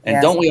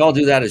 And Don't we all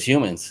do that as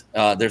humans?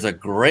 There's a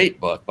great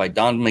book by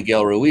Don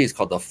Miguel Ruiz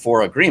called The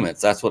 4 Agreements.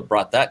 That's what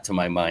brought that to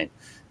my mind.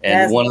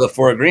 And one of the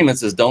 4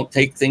 agreements is don't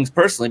take things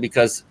personally,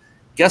 because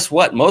guess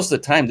what? Most of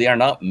the time they are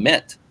not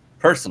meant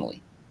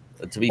personally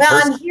to be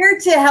personal. I'm here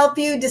to help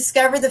you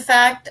discover the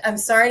fact. I'm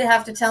sorry to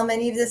have to tell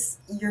many of this.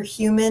 You're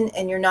human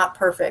and you're not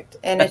perfect.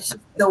 And it's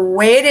the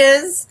way it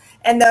is.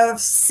 And the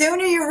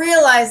sooner you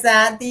realize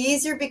that, the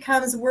easier it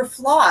becomes. We're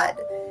flawed.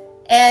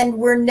 And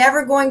we're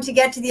never going to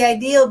get to the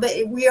ideal, but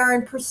we are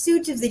in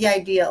pursuit of the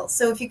ideal.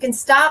 So if you can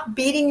stop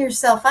beating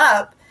yourself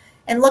up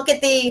and look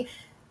at the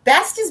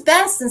best is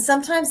best, and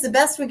sometimes the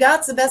best we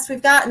got is the best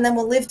we've got, and then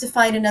we'll live to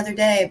fight another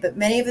day. But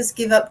many of us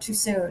give up too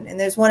soon. And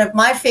there's one of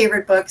my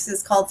favorite books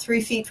is called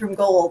 3 Feet from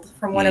Gold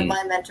from one of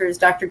my mentors,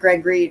 Dr.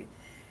 Greg Reed.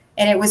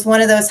 And it was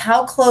one of those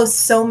how close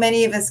so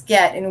many of us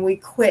get, and we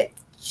quit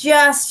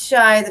just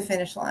shy of the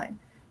finish line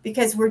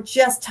because we're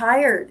just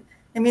tired.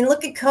 I mean,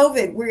 look at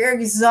COVID. We're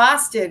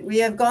exhausted. We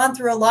have gone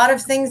through a lot of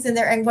things in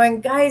there and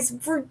going, guys,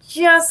 we're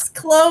just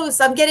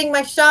close. I'm getting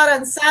my shot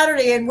on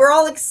Saturday and we're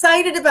all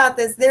excited about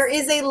this. There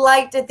is a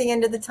light at the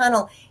end of the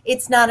tunnel.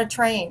 It's not a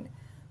train.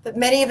 But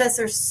many of us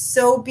are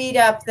so beat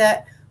up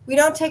that we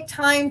don't take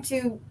time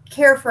to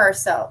care for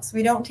ourselves.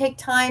 We don't take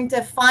time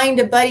to find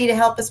a buddy to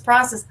help us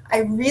process.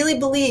 I really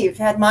believe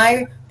had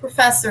my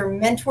professor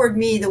mentored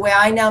me the way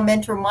I now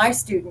mentor my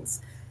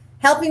students,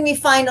 helping me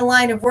find a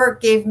line of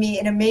work gave me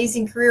an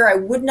amazing career I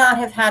would not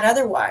have had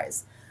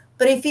otherwise.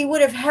 But if he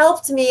would have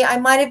helped me, I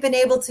might have been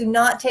able to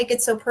not take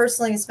it so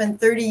personally and spend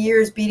 30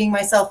 years beating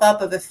myself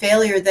up of a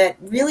failure that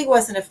really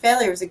wasn't a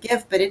failure. It was a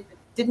gift, but it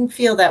didn't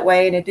feel that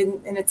way, and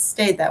it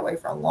stayed that way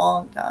for a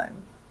long time.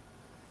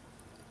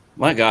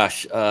 My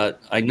gosh,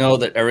 I know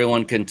that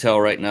everyone can tell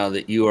right now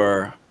that you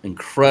are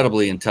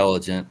incredibly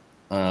intelligent,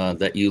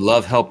 that you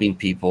love helping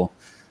people,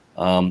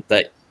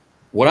 that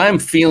what I'm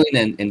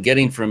feeling and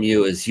getting from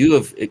you is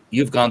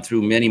you've gone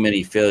through many,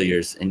 many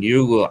failures, and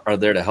you are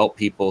there to help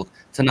people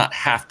to not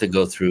have to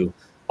go through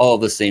all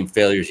the same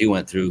failures you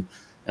went through.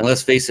 And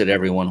let's face it,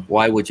 everyone,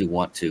 why would you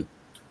want to?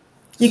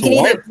 You can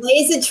either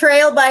blaze a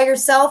trail by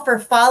yourself or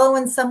follow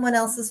in someone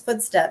else's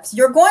footsteps.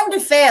 You're going to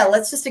fail.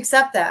 Let's just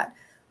accept that.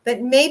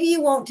 But maybe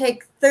you won't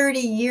take 30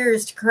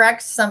 years to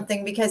correct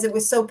something because it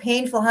was so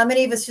painful. How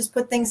many of us just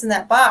put things in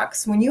that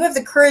box? When you have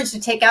the courage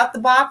to take out the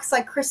box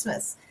like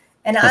Christmas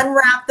and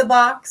unwrap the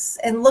box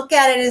and look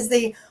at it as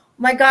the,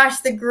 my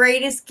gosh, the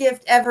greatest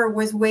gift ever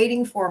was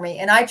waiting for me.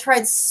 And I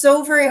tried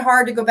so very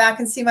hard to go back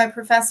and see my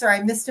professor.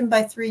 I missed him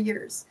by 3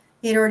 years.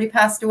 He had already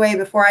passed away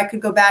before I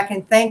could go back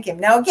and thank him.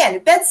 Now, again,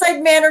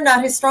 bedside manner,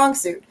 not his strong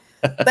suit.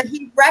 But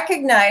he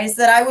recognized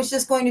that I was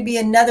just going to be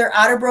another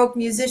out-of-broke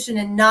musician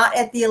and not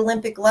at the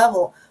Olympic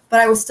level, but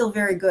I was still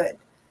very good.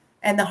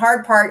 And the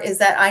hard part is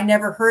that I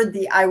never heard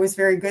the I was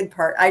very good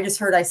part. I just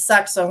heard I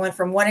sucked. So I went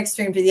from one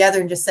extreme to the other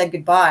and just said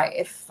goodbye.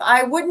 If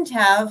I wouldn't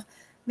have,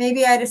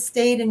 maybe I'd have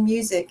stayed in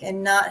music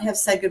and not have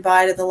said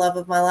goodbye to the love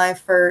of my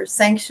life for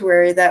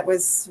Sanctuary. That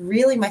was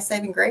really my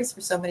saving grace for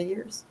so many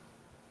years.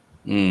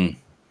 Isn't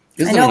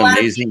it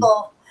amazing?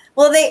 People,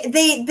 well,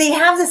 they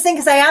have this thing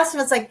because I asked them,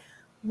 it's like,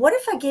 what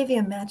if I gave you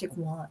a magic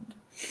wand?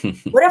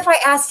 What if I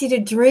asked you to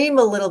dream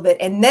a little bit?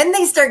 And then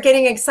they start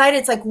getting excited.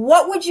 It's like,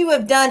 what would you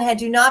have done had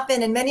you not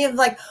been? And many of them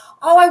like,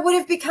 oh, I would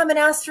have become an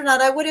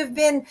astronaut. I would have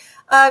been,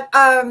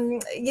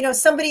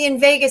 somebody in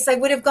Vegas. I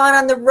would have gone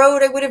on the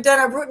road. I would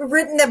have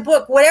written a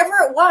book, whatever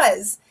it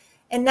was.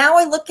 And now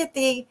I look at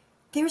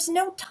there's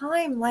no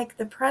time like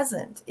the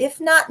present. If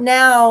not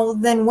now,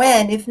 then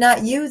when? If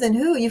not you, then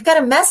who? You've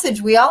got a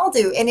message. We all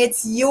do. And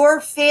it's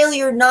your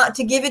failure not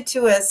to give it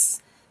to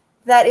us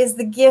that is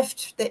the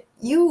gift that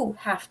you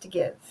have to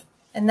give.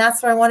 And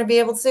that's what I want to be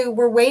able to.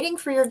 We're waiting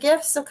for your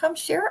gift, so come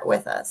share it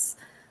with us.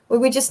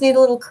 We just need a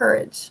little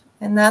courage.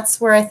 And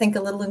that's where I think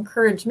a little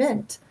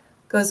encouragement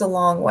goes a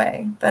long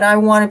way. But I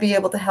want to be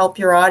able to help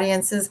your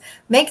audiences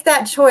make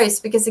that choice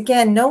because,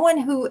 again, no one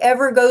who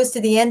ever goes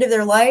to the end of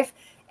their life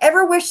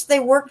ever wished they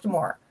worked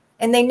more.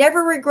 And they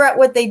never regret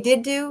what they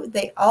did do.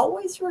 They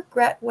always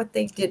regret what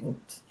they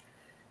didn't.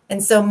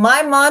 And so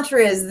my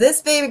mantra is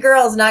this baby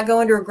girl is not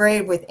going to her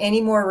grave with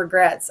any more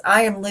regrets.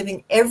 I am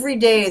living every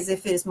day as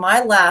if it is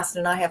my last,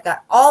 and I have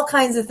got all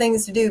kinds of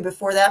things to do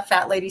before that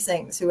fat lady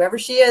sings. Whoever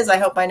she is, I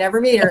hope I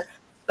never meet her,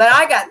 but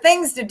I got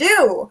things to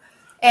do.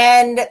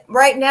 And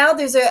right now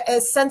there's a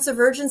sense of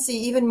urgency,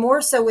 even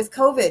more so with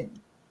COVID.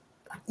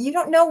 You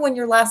don't know when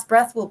your last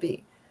breath will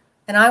be.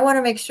 And I want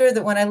to make sure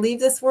that when I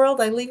leave this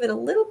world, I leave it a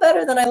little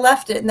better than I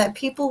left it, and that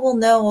people will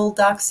know old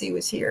Doxy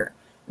was here.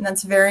 And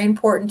that's very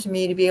important to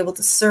me to be able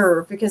to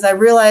serve because I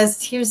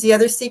realized here's the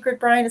other secret,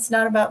 Brian. It's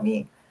not about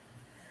me.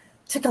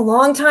 It took a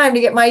long time to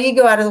get my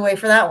ego out of the way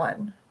for that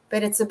one.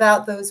 But it's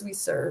about those we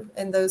serve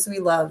and those we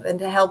love and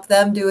to help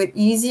them do it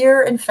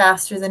easier and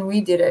faster than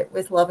we did it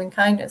with love and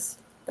kindness.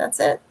 That's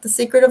it. The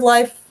secret of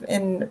life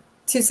in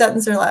 2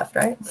 sentences are left,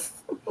 right?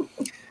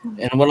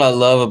 And what I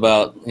love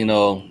about,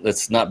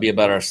 let's not be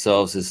about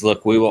ourselves is,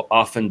 look, we will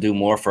often do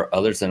more for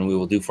others than we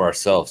will do for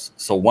ourselves.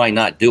 So why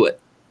not do it?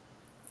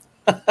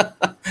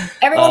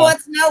 Everyone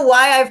wants to know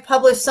why I've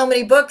published so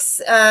many books.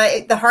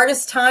 The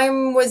hardest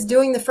time was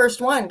doing the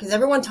first one because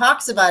everyone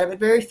talks about it, but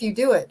very few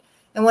do it.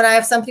 And when I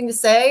have something to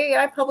say,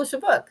 I publish a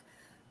book.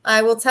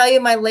 I will tell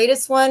you my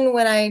latest one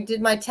when I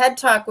did my TED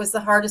Talk was the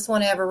hardest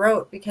one I ever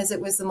wrote because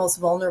it was the most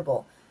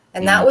vulnerable.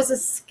 And that was a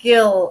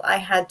skill I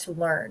had to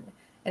learn.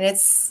 And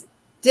it's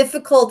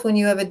difficult when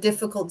you have a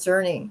difficult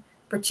journey,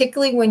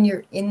 particularly when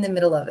you're in the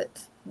middle of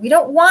it. We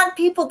don't want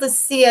people to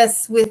see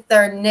us with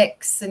our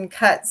nicks and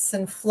cuts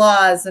and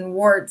flaws and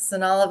warts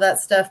and all of that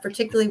stuff,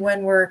 particularly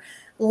when we're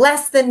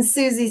less than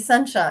Susie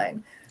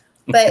Sunshine.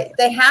 But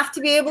they have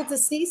to be able to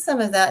see some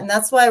of that. And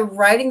that's why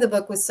writing the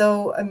book was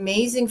so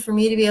amazing for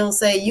me to be able to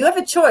say, you have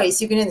a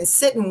choice. You can either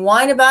sit and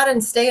whine about it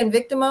and stay in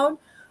victim mode,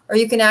 or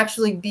you can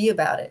actually be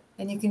about it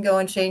and you can go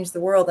and change the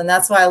world. And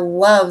that's why I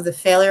love The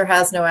Failure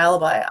Has No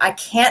Alibi. I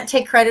can't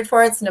take credit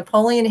for it. It's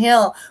Napoleon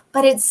Hill,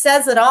 but it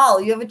says it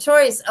all. You have a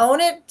choice. Own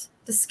it.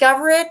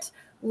 Discover it,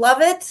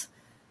 love it,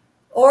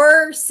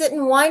 or sit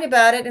and whine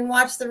about it and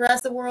watch the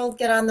rest of the world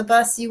get on the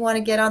bus you want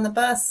to get on the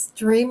bus.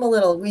 Dream a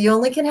little. We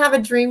only can have a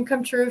dream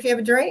come true if you have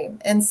a dream.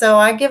 And so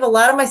I give a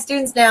lot of my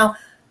students now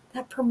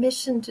that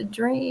permission to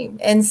dream.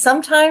 And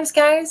sometimes,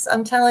 guys,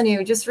 I'm telling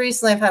you, just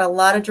recently I've had a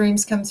lot of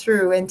dreams come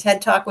through, and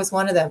TED Talk was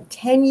one of them.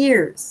 10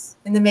 years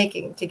in the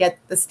making to get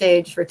the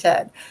stage for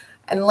TED.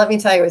 And let me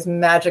tell you, it was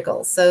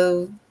magical.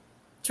 So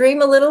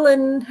dream a little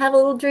and have a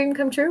little dream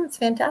come true. It's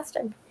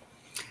fantastic.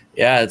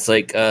 Yeah, it's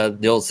like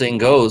the old saying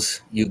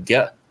goes, you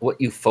get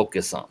what you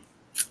focus on.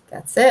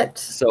 That's it.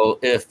 So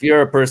if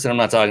you're a person, I'm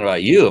not talking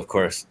about you, of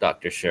course,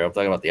 Dr. Cheryl, I'm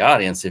talking about the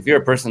audience. If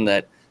you're a person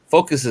that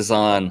focuses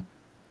on,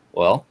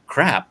 well,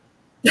 crap,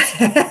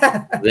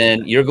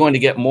 then you're going to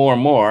get more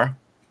and more.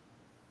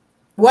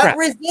 What crap.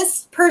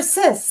 Resists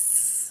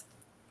persists.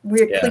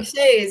 Weird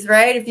cliches,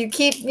 right? If you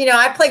keep,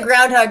 I play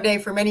Groundhog Day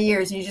for many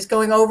years and you're just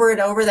going over and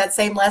over that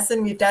same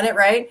lesson. We've done it,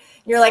 right?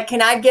 And you're like,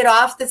 can I get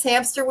off this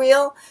hamster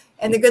wheel?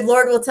 And the good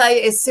Lord will tell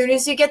you, as soon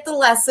as you get the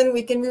lesson,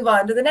 we can move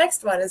on to the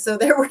next one. And so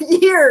there were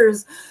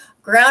years,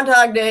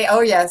 Groundhog Day.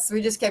 Oh, yes.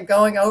 We just kept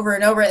going over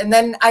and over. And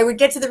then I would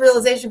get to the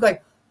realization going,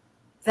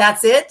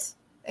 that's it.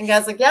 And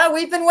God's like, yeah,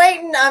 we've been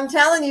waiting. I'm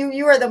telling you,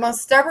 you are the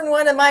most stubborn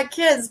one of my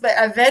kids, but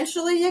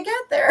eventually you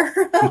get there.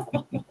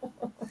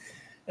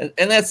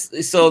 And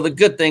that's, so the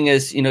good thing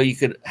is, you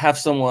could have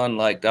someone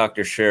like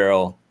Dr.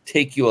 Cheryl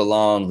take you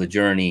along the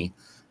journey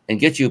and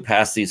get you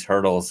past these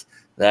hurdles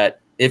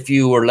that if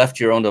you were left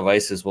to your own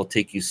devices will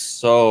take you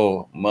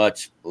so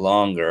much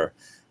longer.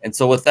 And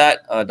so with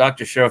that,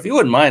 Dr. Cheryl, if you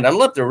wouldn't mind, I'd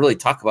love to really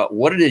talk about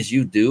what it is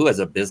you do as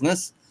a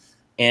business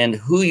and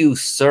who you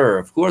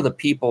serve. Who are the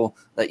people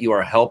that you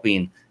are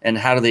helping, and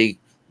how do they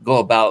go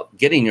about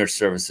getting your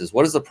services?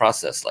 What is the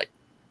process like?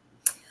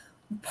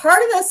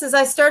 Part of this is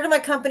I started my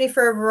company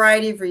for a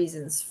variety of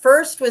reasons.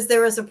 First was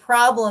there was a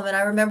problem, and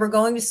I remember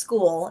going to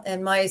school,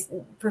 and my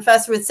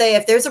professor would say,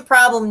 if there's a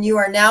problem, you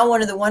are now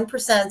one of the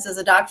 1% as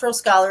a doctoral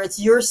scholar. It's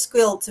your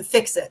skill to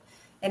fix it.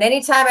 And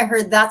anytime I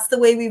heard that's the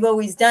way we've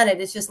always done it,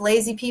 it's just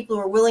lazy people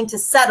who are willing to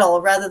settle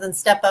rather than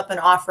step up and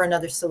offer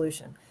another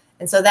solution.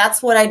 And so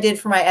that's what I did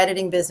for my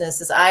editing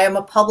business. Is I am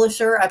a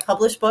publisher. I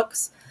publish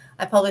books.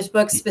 I publish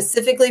books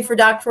specifically for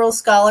doctoral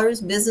scholars,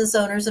 business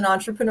owners, and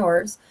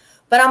entrepreneurs.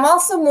 But I'm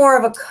also more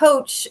of a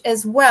coach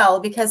as well,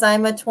 because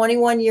I'm a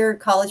 21-year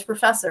college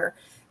professor.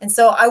 And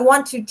so I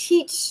want to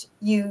teach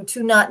you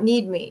to not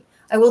need me.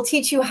 I will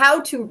teach you how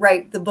to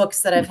write the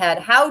books that I've had,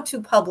 how to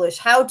publish,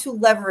 how to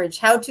leverage,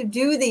 how to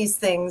do these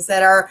things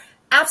that are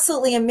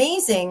absolutely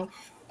amazing.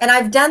 And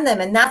I've done them.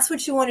 And that's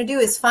what you want to do,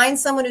 is find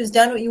someone who's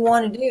done what you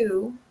want to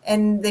do,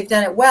 and they've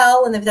done it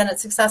well, and they've done it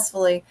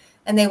successfully,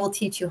 and they will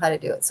teach you how to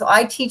do it. So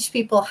I teach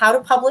people how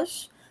to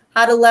publish,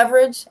 how to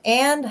leverage,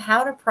 and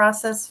how to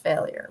process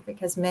failure,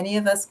 because many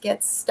of us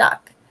get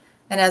stuck.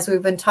 And as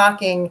we've been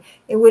talking,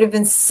 it would have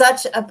been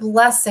such a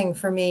blessing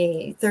for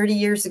me 30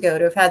 years ago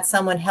to have had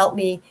someone help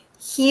me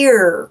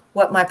hear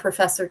what my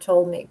professor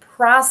told me,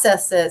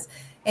 process this,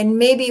 and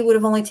maybe it would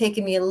have only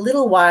taken me a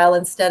little while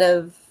instead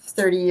of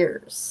 30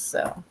 years.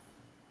 So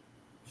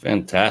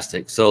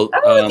fantastic. So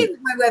look at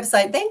my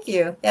website. Thank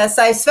you. Yes,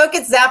 I spoke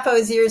at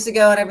Zappos years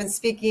ago, and I've been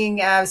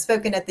speaking. I've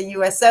spoken at the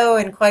USO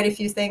and quite a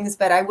few things,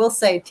 but I will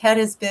say TED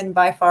has been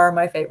by far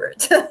my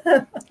favorite.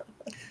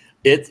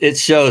 It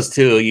shows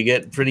too. You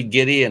get pretty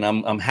giddy, and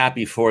I'm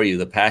happy for you.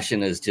 The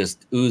passion is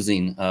just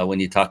oozing when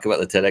you talk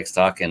about the TEDx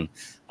talk, and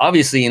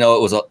obviously, it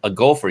was a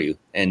goal for you,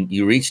 and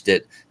you reached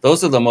it.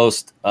 Those are the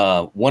most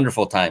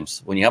wonderful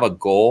times when you have a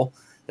goal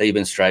that you've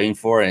been striving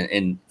for,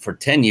 and for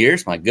 10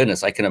 years, my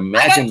goodness, I can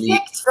imagine. I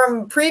got kicked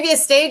from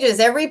previous stages.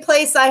 Every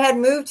place I had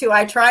moved to,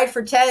 I tried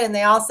for TED, and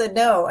they all said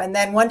no. And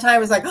then one time I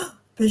was like, oh,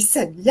 they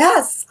said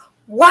yes.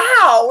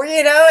 Wow,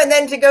 and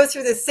then to go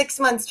through the 6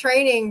 months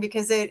training,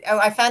 because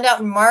I found out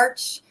in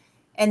March,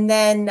 and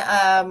then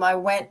I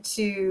went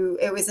to,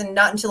 it was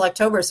not until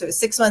October, so it was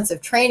 6 months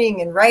of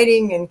training and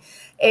writing, and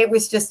it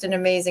was just an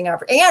amazing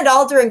opportunity. And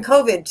all during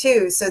COVID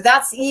too, so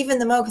that's even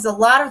the most, because a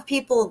lot of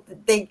people,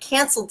 they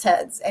canceled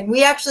TEDs, and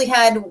we actually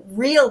had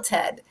real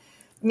TED,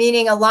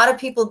 meaning a lot of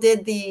people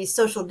did the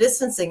social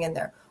distancing in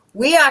there.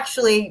 We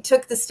actually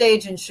took the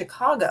stage in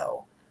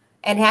Chicago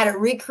and had it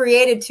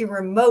recreated to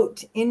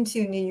remote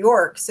into New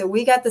York. So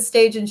we got the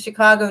stage in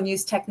Chicago and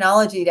used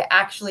technology to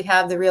actually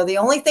have the real. The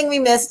only thing we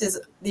missed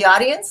is the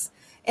audience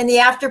and the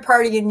after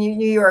party in New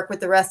York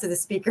with the rest of the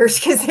speakers,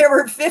 because there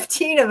were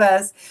 15 of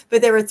us,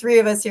 but there were 3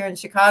 of us here in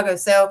Chicago.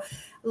 So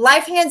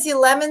life hands you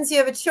lemons. You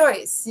have a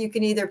choice. You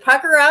can either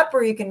pucker up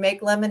or you can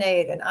make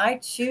lemonade. And I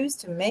choose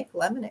to make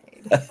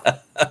lemonade.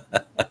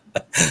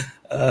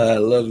 I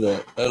love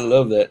that. I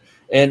love that.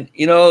 And,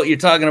 you're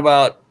talking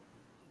about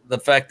the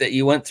fact that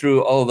you went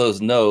through all of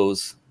those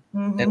no's,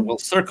 and we'll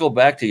circle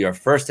back to your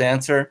first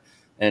answer.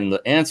 And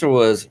the answer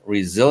was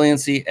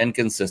resiliency and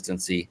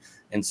consistency.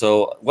 And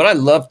so what I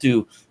love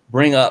to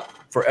bring up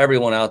for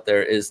everyone out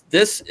there is,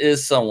 this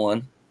is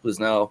someone who's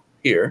now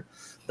here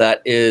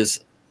that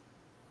is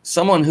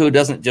someone who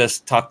doesn't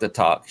just talk the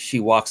talk.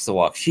 She walks the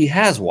walk. She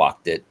has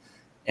walked it.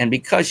 And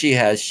because she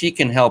has, she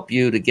can help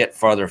you to get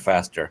farther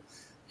faster.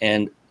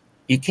 And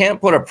you can't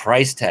put a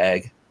price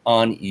tag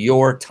on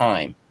your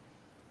time.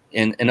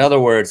 In other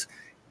words,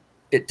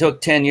 it took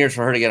 10 years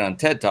for her to get on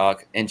TED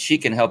Talk, and she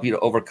can help you to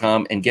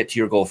overcome and get to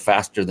your goal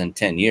faster than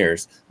 10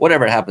 years,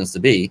 whatever it happens to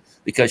be,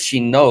 because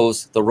she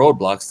knows the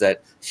roadblocks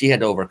that she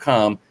had to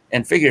overcome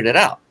and figured it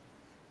out.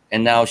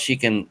 And now she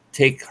can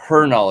take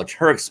her knowledge,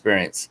 her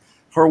experience,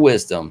 her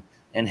wisdom,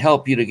 and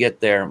help you to get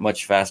there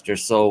much faster.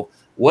 So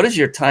what is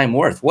your time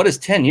worth? What is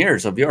 10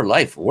 years of your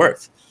life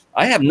worth?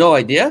 I have no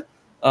idea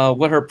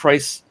what her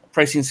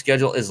pricing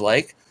schedule is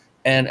like.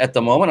 And at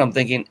the moment, I'm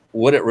thinking,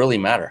 would it really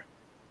matter?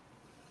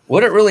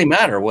 Would it really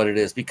matter what it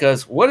is?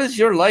 Because what is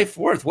your life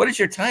worth? What is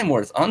your time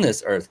worth on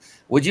this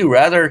earth? Would you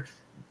rather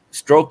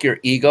stroke your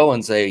ego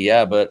and say,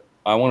 yeah, but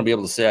I want to be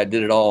able to say I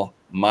did it all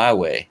my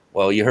way?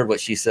 Well, you heard what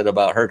she said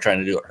about her trying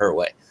to do it her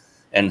way.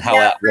 and how Yeah,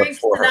 that worked Frank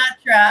for her.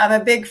 Sinatra.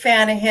 I'm a big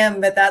fan of him,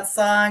 but that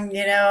song,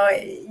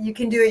 you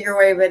can do it your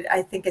way, but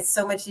I think it's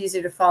so much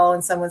easier to follow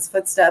in someone's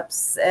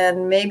footsteps.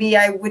 And maybe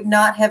I would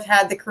not have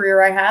had the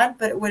career I had,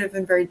 but it would have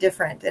been very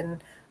different.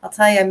 And I'll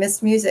tell you, I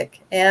missed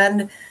music.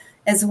 And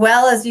as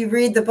well as you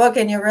read the book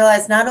and you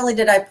realize not only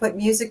did I put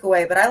music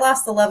away, but I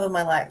lost the love of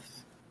my life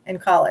in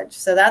college.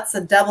 So that's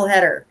a double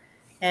header.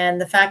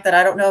 And the fact that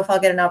I don't know if I'll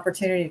get an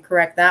opportunity to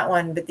correct that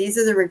one, but these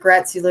are the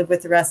regrets you live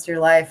with the rest of your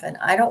life. And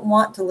I don't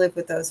want to live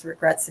with those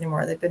regrets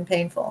anymore. They've been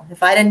painful.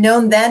 If I'd have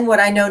known then what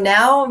I know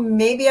now,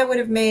 maybe I would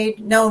have I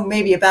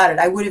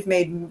would have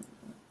made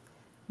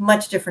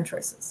much different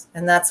choices.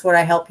 And that's what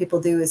I help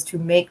people do, is to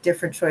make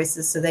different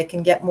choices so they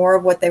can get more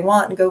of what they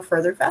want and go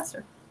further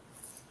faster.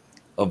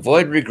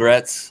 Avoid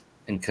regrets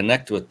and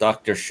connect with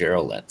Dr.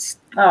 Cheryl Lentz.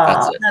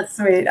 Oh, that's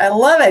sweet. I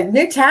love it.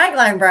 New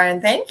tagline, Brian.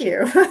 Thank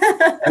you.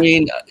 I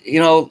mean,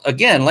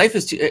 again, life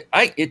is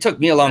it took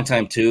me a long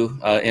time too,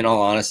 in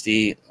all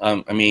honesty.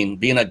 I mean,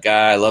 being a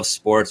guy, I love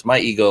sports. My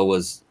ego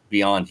was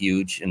beyond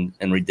huge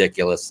and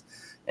ridiculous.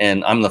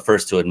 And I'm the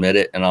first to admit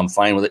it. And I'm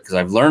fine with it because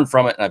I've learned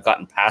from it and I've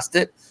gotten past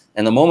it.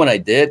 And the moment I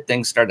did,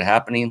 things started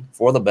happening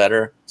for the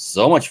better,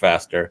 so much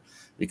faster.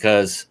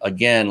 Because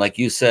again, like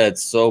you said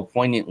so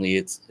poignantly,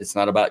 it's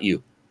not about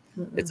you.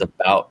 Mm-mm. It's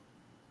about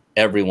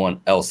everyone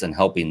else and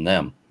helping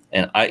them.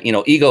 And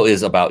ego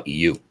is about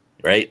you,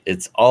 right?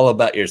 It's all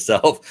about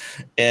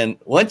yourself. And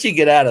once you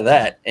get out of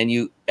that and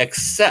you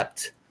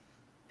accept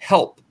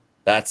help,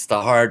 that's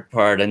the hard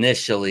part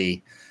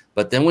initially.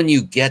 But then when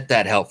you get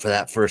that help for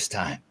that first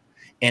time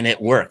and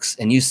it works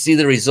and you see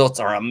the results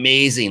are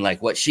amazing,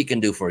 like what she can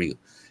do for you,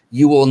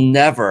 you will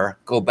never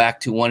go back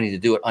to wanting to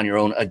do it on your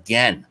own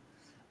again.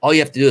 All you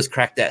have to do is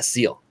crack that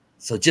seal.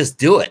 So just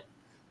do it.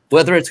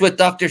 Whether it's with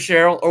Dr.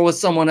 Cheryl or with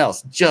someone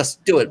else,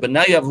 just do it. But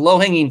now you have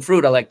low-hanging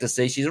fruit, I like to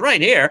say. She's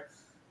right here.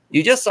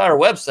 You just saw her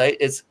website.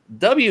 It's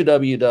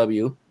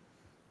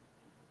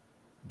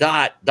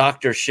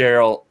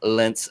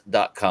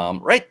www.drcherylLentz.com.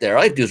 Right there.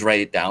 All you have to do is write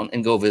it down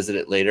and go visit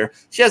it later.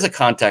 She has a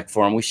contact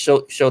form. We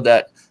showed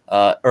that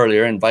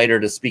earlier. Invite her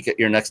to speak at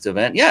your next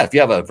event. Yeah, if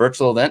you have a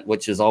virtual event,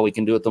 which is all we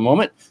can do at the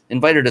moment,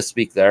 invite her to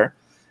speak there.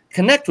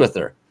 Connect with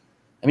her.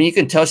 I mean, you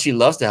can tell she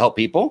loves to help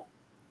people.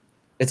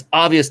 It's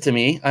obvious to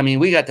me. I mean,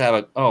 we got to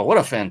have what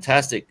a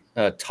fantastic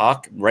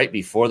talk right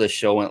before the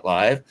show went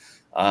live.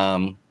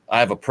 I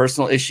have a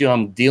personal issue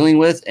I'm dealing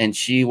with, and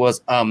she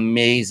was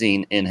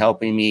amazing in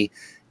helping me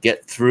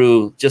get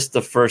through just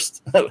the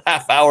first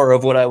half hour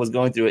of what I was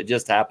going through. It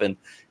just happened.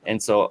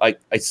 And so I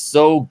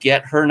so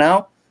get her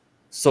now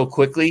so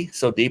quickly,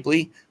 so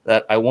deeply,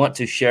 that I want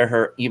to share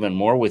her even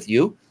more with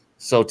you.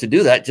 So to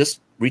do that,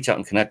 just reach out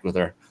and connect with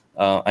her.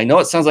 I know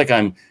it sounds like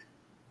I'm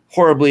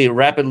horribly,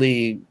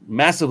 rapidly,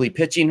 massively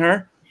pitching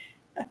her,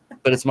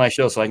 but it's my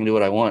show, so I can do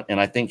what I want.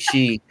 And I think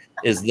she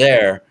is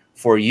there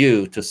for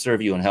you to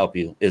serve you and help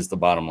you is the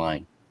bottom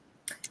line.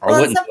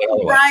 Well, it's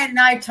something Brian and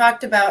I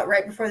talked about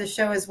right before the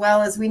show as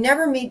well, is we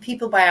never meet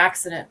people by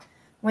accident.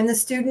 When the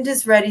student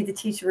is ready, the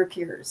teacher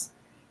appears.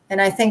 And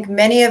I think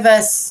many of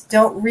us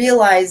don't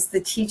realize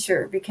the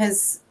teacher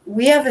because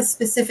we have a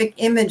specific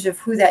image of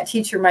who that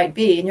teacher might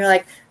be. And you're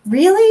like,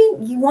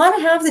 really? You want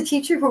to have the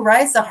teacher who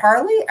rides the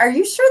Harley? Are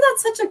you sure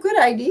that's such a good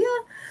idea?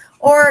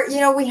 Or,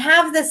 we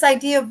have this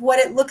idea of what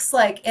it looks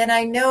like. And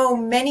I know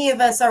many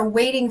of us are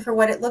waiting for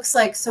what it looks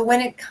like. So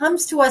when it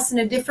comes to us in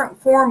a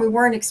different form we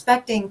weren't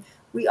expecting,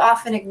 we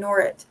often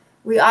ignore it.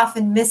 We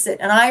often miss it.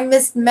 And I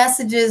missed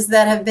messages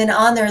that have been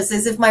on there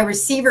as if my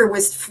receiver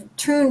was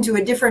tuned to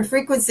a different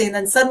frequency. And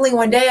then suddenly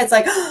one day it's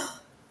like, oh,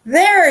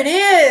 there it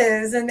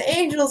is. And the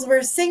angels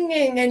were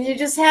singing. And you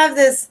just have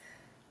this,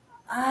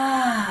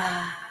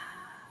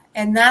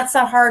 And that's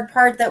a hard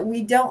part, that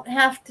we don't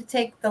have to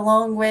take the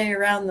long way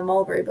around the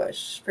mulberry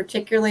bush,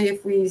 particularly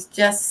if we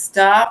just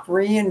stop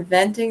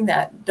reinventing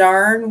that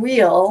darn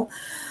wheel.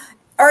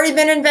 Already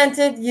been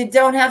invented. You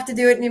don't have to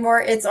do it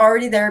anymore. It's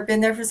already there, been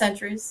there for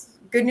centuries.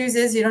 Good news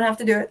is you don't have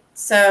to do it.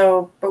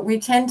 So, but we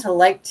tend to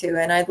like to,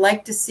 and I'd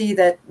like to see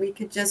that we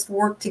could just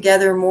work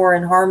together more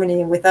in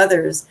harmony with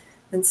others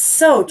than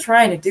so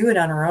trying to do it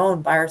on our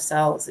own by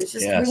ourselves. It's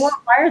just, We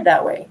weren't wired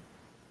that way.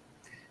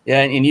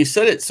 Yeah. And you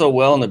said it so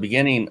well in the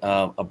beginning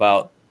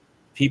about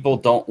people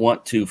don't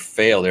want to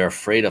fail. They're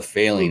afraid of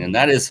failing. Mm-hmm.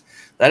 And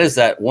that is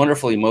that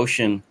wonderful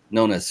emotion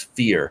known as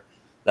fear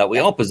that we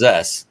all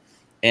possess.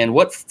 And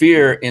what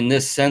fear in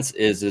this sense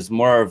is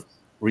more of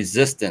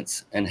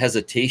resistance and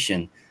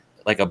hesitation,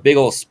 like a big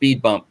old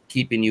speed bump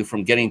keeping you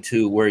from getting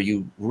to where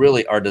you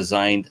really are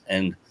designed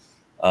and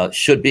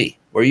should be,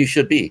 where you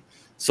should be.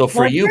 So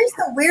for you, here's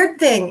the weird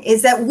thing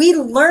is that we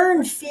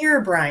learn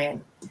fear,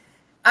 Brian.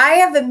 I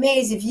have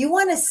amazed. If you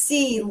want to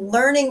see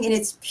learning in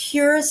its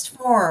purest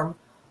form,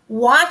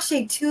 watch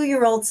a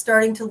 2-year-old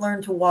starting to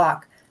learn to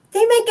walk.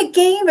 They make a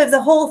game of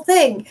the whole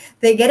thing.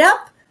 They get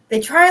up, they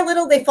try a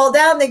little, they fall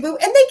down, they move,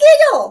 and they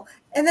giggle.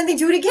 And then they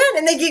do it again,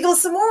 and they giggle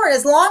some more. And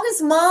as long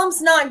as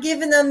mom's not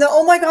giving them the,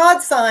 oh, my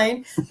God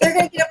sign, they're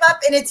going to get up,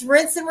 and it's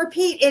rinse and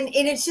repeat. And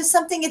it's just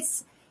something,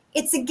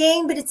 it's a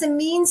game, but it's a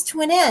means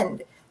to an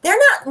end. They're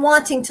not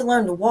wanting to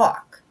learn to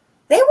walk.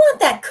 They want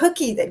that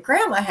cookie that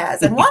grandma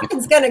has, and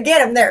walking's going to get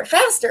them there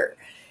faster.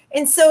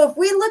 And so if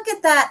we look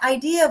at that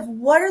idea of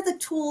what are the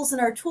tools in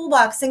our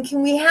toolbox, and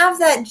can we have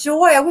that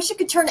joy? I wish I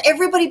could turn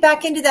everybody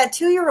back into that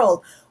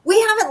 2-year-old.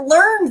 We haven't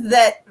learned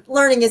that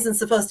learning isn't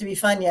supposed to be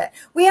fun yet.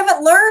 We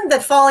haven't learned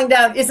that falling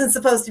down isn't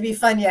supposed to be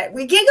fun yet.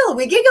 We giggle,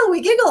 we giggle,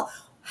 we giggle.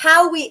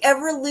 How we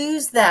ever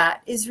lose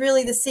that is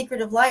really the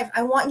secret of life.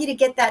 I want you to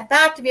get that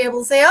back, to be able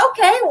to say,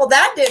 okay, well,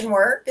 that didn't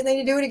work. And then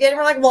you do it again. And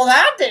we're like, well,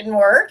 that didn't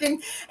work.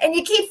 And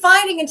you keep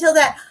finding until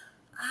that,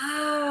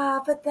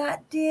 but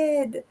that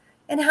did.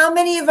 And how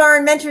many of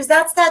our mentors,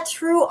 that's that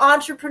true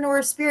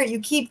entrepreneur spirit. You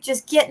keep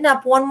just getting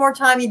up one more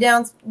time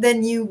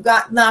then you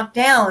got knocked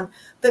down.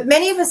 But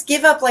many of us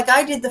give up like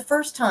I did the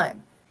first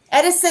time.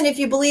 Edison, if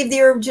you believe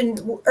the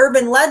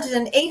urban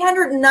legend,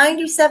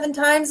 897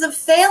 times of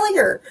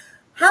failure.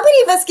 How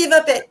many of us give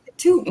up at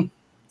 2,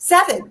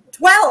 7,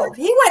 12?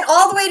 He went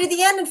all the way to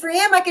the end. And for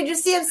him, I could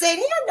just see him saying,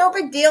 yeah, no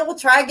big deal. We'll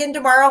try again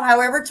tomorrow.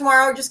 However,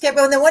 tomorrow just kept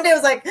going. And then one day I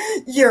was like,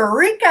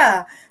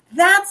 eureka.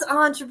 That's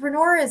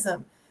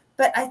entrepreneurism.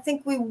 But I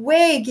think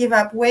we give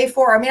up way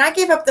forward. I mean, I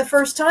gave up the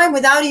first time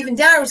without even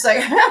doubt. I was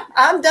like,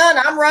 I'm done.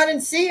 I'm running.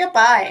 See you.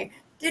 Bye.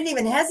 Didn't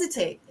even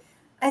hesitate.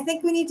 I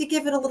think we need to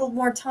give it a little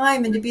more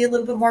time and to be a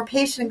little bit more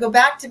patient and go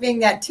back to being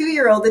that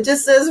 2-year-old that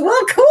just says,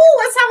 well, cool,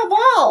 let's have a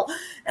ball.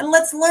 And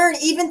let's learn,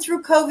 even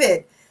through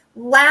COVID,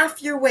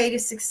 laugh your way to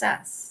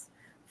success.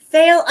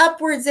 Fail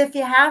upwards if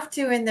you have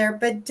to in there,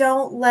 but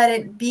don't let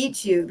it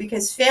beat you,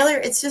 because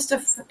failure, it's just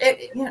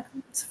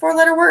it's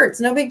 4-letter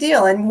words, no big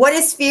deal. And what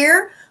is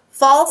fear?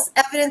 False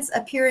evidence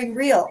appearing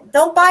real.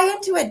 Don't buy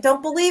into it.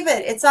 Don't believe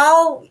it.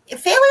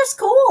 Failure's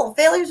cool.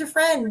 Failure's a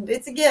friend.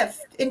 It's a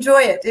gift.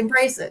 Enjoy it.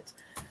 Embrace it.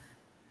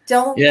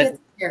 Don't get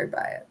scared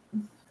by it.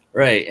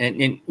 Right.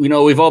 And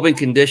we've all been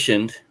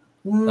conditioned,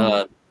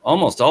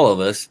 almost all of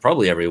us,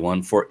 probably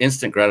everyone, for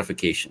instant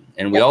gratification.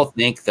 And we all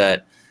think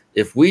that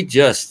if we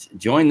just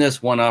join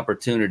this one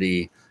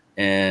opportunity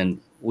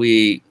and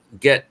we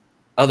get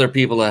other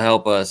people to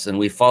help us and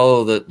we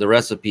follow the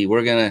recipe,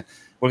 we're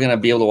gonna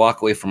be able to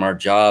walk away from our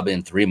job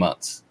in 3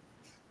 months.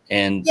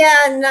 And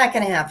not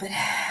gonna happen.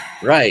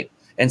 Right.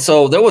 And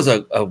so there was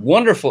a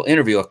wonderful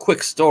interview, a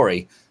quick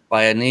story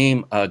by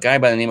a guy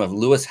by the name of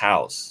Lewis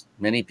Howes.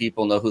 Many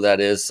people know who that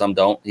is. Some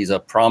don't. He's a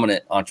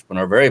prominent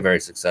entrepreneur, very, very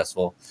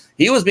successful.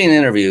 He was being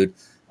interviewed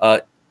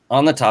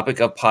on the topic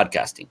of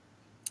podcasting.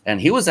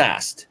 And he was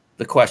asked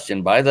the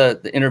question by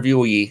the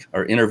interviewee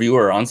or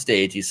interviewer on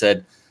stage. He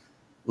said,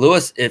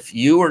 Lewis, if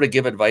you were to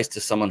give advice to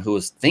someone who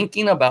is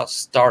thinking about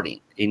starting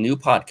a new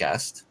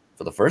podcast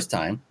for the first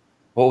time,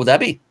 what would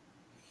that be?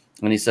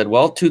 And he said,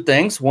 well, 2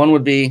 things. One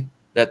would be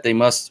that they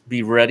must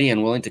be ready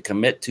and willing to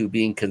commit to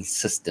being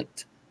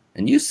consistent.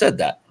 And you said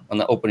that on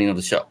the opening of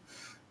the show.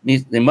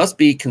 They must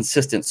be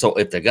consistent. So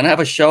if they're going to have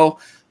a show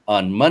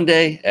on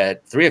Monday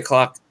at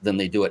 3:00, then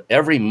they do it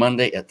every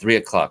Monday at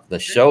 3:00. The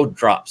show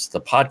drops. The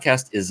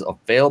podcast is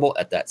available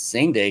at that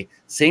same day,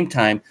 same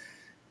time,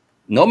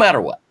 no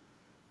matter what.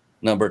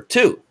 Number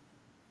 2,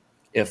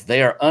 if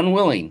they are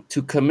unwilling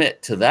to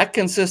commit to that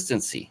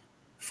consistency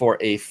for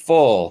a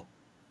full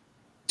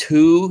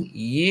 2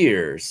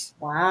 years,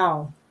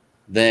 wow,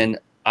 then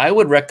I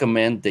would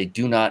recommend they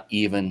do not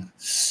even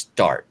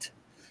start.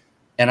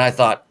 And I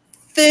thought,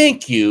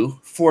 thank you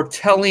for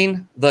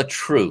telling the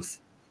truth.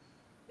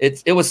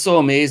 It was so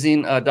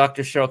amazing,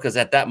 Dr. Cheryl, because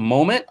at that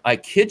moment, I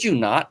kid you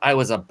not, I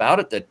was about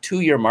at the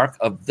 2-year mark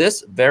of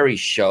this very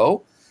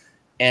show,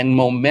 and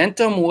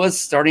momentum was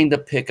starting to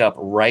pick up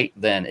right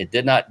then. It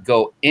did not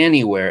go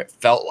anywhere, it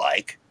felt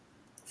like,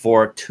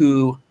 for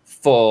 2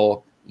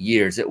 full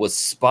years. It was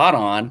spot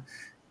on.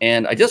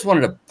 And I just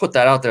wanted to put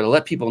that out there to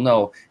let people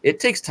know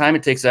it takes time,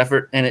 it takes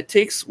effort, and it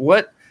takes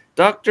what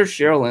Dr.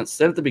 Cheryl Lentz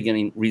said at the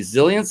beginning,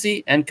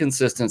 resiliency and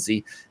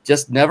consistency.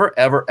 Just never,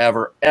 ever,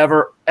 ever,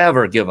 ever,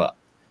 ever give up.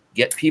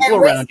 Get people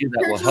around you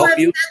that will help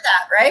you. Said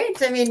that,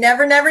 right? I mean,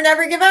 never, never,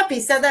 never give up. He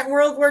said that in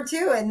World War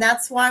II, and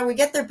that's why we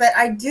get there. But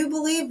I do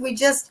believe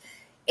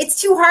it's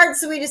too hard.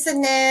 So we just said,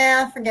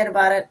 nah, forget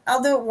about it.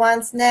 I'll do it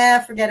once. Nah,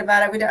 forget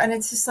about it. And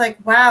it's just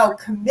like, wow,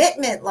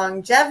 commitment,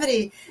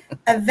 longevity.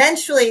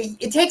 Eventually,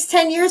 it takes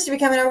 10 years to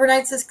become an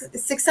overnight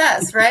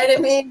success, right? I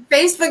mean,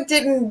 Facebook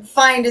didn't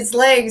find its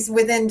legs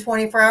within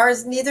 24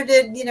 hours. Neither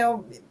did,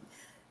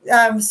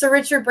 Sir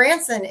Richard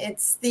Branson.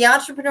 It's the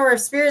entrepreneur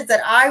spirit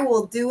that I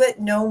will do it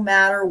no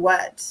matter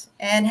what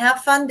and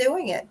have fun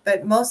doing it.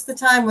 But most of the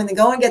time when the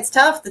going gets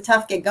tough, the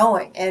tough get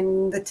going,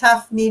 and the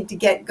tough need to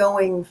get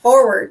going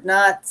forward,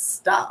 not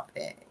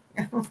stopping.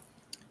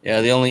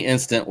 Yeah, the only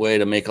instant way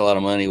to make a lot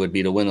of money would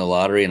be to win the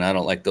lottery, and I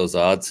don't like those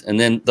odds. And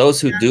then those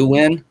who do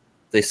win,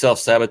 they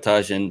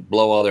self-sabotage and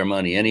blow all their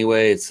money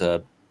anyway. It's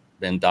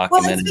been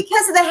documented. Well, it's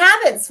because of the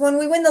habits. When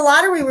we win the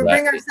lottery, we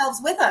bring ourselves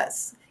with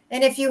us.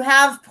 And if you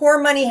have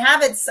poor money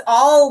habits,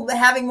 all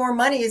having more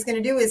money is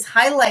going to do is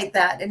highlight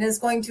that, and is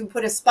going to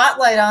put a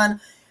spotlight on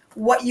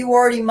what you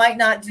already might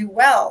not do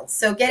well.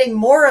 So getting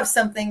more of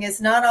something is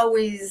not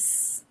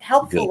always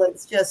helpful. Good.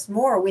 It's just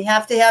more. We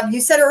have to have, you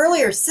said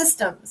earlier,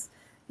 systems.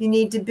 You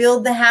need to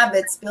build the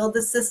habits, build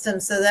the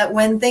systems so that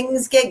when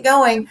things get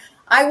going,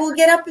 I will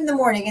get up in the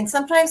morning, and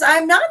sometimes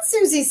I'm not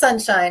Susie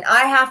Sunshine.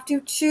 I have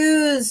to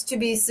choose to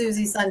be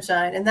Susie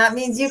Sunshine. And that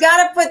means you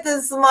got to put the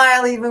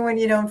smile even when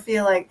you don't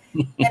feel like,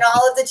 and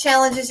all of the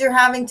challenges you're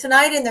having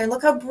tonight in there.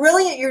 Look how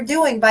brilliant you're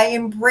doing by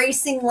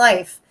embracing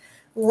life.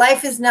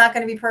 Life is not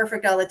going to be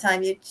perfect all the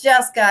time. You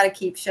just got to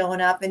keep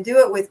showing up and do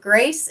it with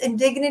grace and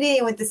dignity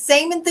and with the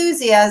same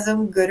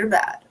enthusiasm, good or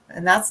bad.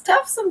 And that's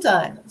tough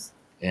sometimes.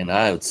 And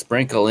I would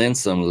sprinkle in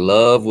some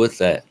love with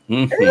that.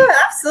 Yeah,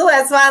 absolutely.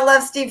 That's why I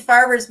love Steve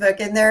Farber's book.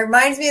 And there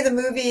reminds me of the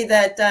movie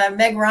that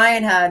Meg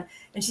Ryan had.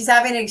 And she's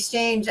having an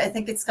exchange. I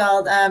think it's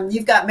called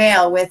You've Got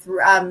Mail with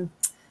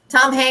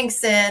Tom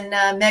Hanks and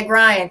Meg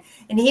Ryan.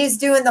 And he's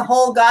doing the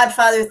whole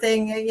Godfather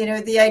thing. You know,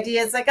 the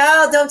idea is like,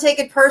 oh, don't take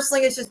it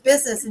personally. It's just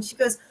business. And she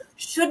goes,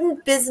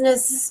 shouldn't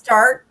business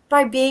start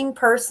by being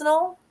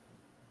personal?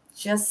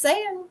 Just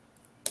saying.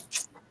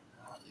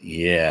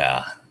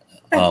 Yeah.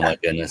 Oh my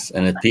goodness.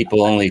 And if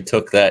people only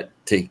took that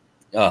to,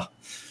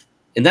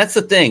 and that's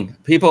the thing.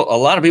 A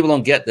lot of people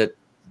don't get that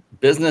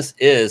business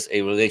is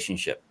a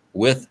relationship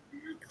with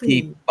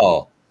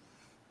people.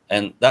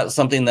 And that's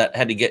something that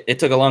it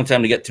took a long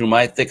time to get through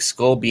my thick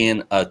skull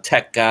being a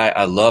tech guy.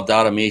 I loved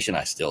automation.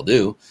 I still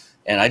do.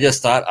 And I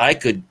just thought I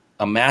could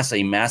amass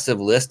a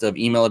massive list of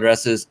email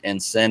addresses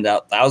and send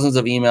out thousands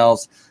of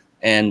emails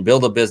and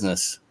build a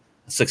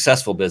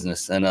successful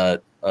business, and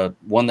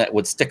one that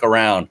would stick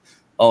around.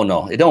 Oh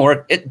no, it don't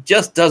work. It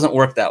just doesn't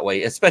work that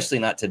way, especially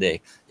not today.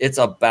 It's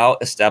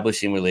about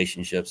establishing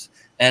relationships.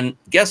 And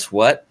guess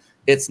what?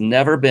 It's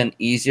never been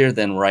easier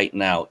than right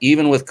now,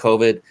 even with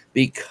COVID,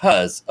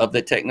 because of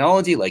the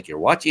technology like you're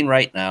watching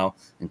right now,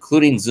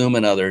 including Zoom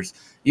and others.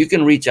 You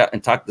can reach out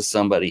and talk to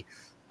somebody.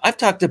 I've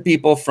talked to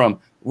people from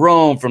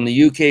Rome, from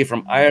the UK,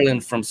 from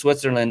Ireland, from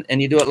Switzerland, and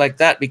you do it like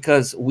that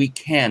because we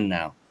can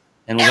now.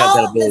 And we have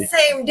that ability. The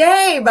same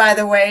day, by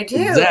the way, too.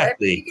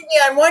 Exactly. You can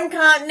be on one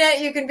continent,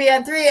 you can be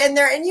on three, and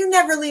you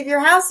never leave your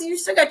house, and you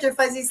still got your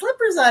fuzzy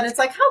slippers on. It's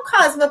like, how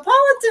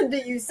cosmopolitan do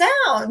you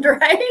sound,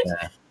 right?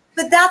 Yeah.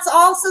 But that's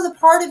also the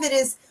part of it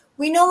is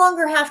we no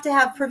longer have to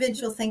have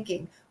provincial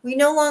thinking. We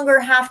no longer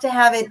have to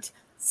have it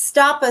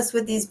stop us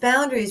with these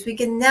boundaries. We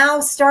can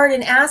now start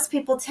and ask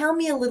people, tell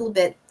me a little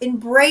bit,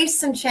 embrace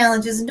some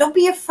challenges, and don't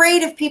be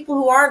afraid of people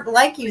who aren't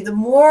like you. The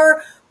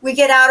more we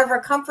get out of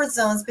our comfort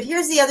zones. But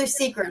here's the other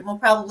secret, and we'll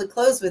probably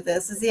close with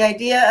this, is the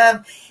idea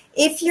of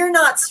if you're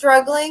not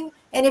struggling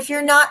and if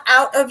you're not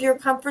out of your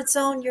comfort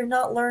zone, you're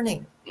not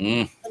learning.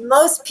 And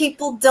most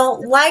people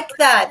don't like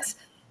that.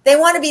 They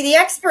want to be the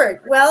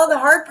expert. Well, the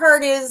hard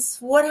part is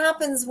what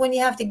happens when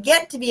you have to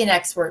get to be an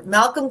expert.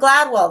 Malcolm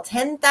Gladwell,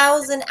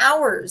 10,000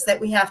 hours that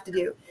we have to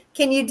do.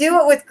 Can you do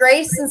it with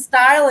grace and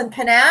style and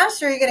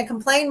panache, or are you going to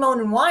complain, moan,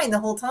 and whine the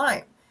whole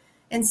time?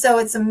 And so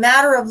it's a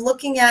matter of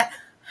looking at,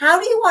 how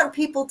do you want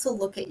people to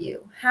look at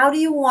you? How do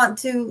you want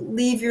to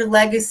leave your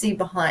legacy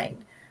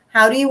behind?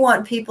 How do you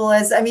want people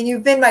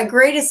you've been my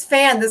greatest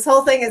fan. This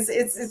whole thing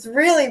it's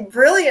really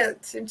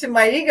brilliant to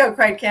my ego,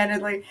 quite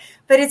candidly.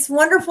 But it's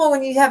wonderful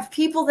when you have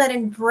people that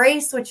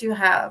embrace what you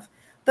have.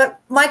 But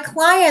my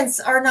clients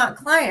are not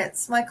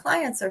clients. My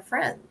clients are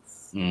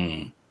friends.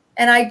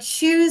 And I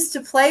choose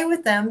to play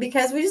with them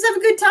because we just have a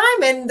good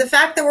time. And the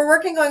fact that we're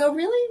working going, oh,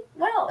 really?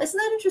 Wow, isn't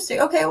that interesting?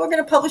 Okay, we're going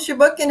to publish your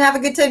book and have a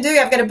good time doing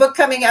it. I've got a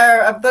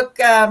book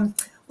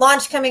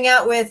launch coming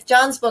out with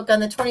John's book on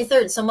the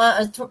 23rd.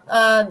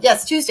 So,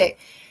 yes, Tuesday.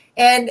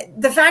 And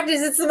the fact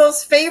is, it's the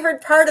most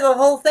favorite part of the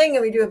whole thing.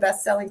 And we do a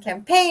best-selling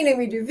campaign and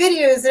we do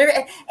videos and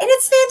everything. And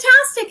it's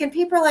fantastic. And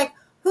people are like,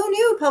 who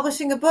knew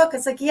publishing a book?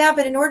 It's like, yeah,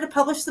 but in order to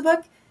publish the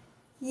book,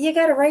 you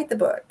got to write the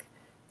book.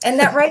 And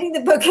that writing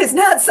the book is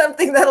not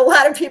something that a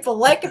lot of people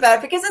like about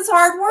it because it's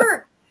hard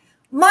work.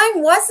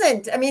 Mine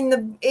wasn't.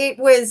 It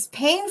was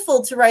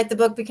painful to write the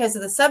book because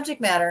of the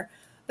subject matter,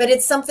 but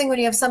it's something when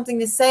you have something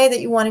to say that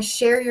you want to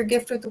share your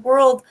gift with the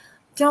world,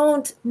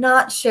 don't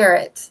not share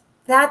it.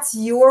 That's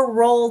your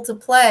role to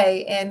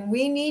play, and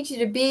we need you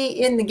to be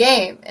in the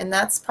game. And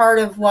that's part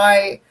of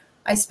why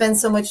I spend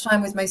so much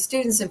time with my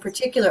students in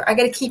particular. I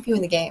got to keep you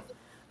in the game.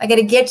 I got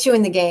to get you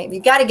in the game.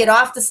 You got to get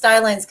off the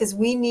sidelines because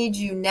we need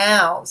you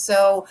now.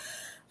 So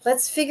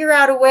let's figure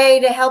out a way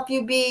to help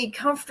you be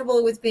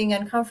comfortable with being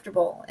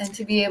uncomfortable and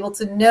to be able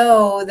to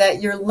know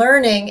that you're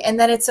learning and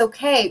that it's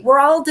okay. We're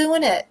all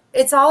doing it.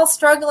 It's all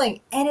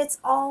struggling and it's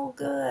all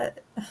good.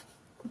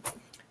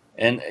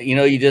 And,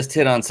 you just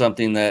hit on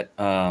something that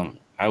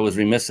I was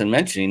remiss in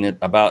mentioning it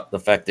about the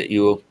fact that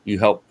you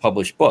help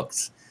publish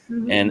books.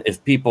 Mm-hmm. And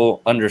if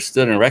people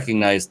understood and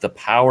recognized the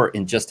power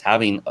in just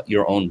having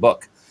your own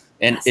book.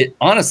 And it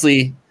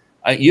honestly,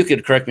 you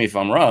could correct me if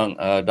I'm wrong,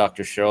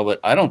 Dr. Cheryl, but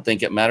I don't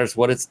think it matters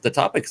what the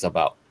topic's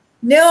about.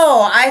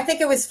 No, I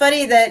think it was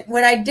funny that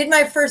when I did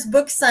my first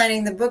book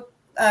signing, the book,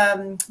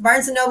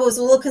 Barnes & Noble was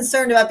a little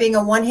concerned about being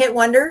a one-hit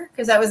wonder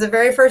because that was the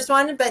very first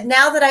one. But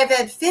now that I've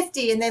had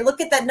 50 and they look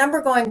at that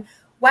number going,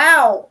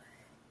 wow,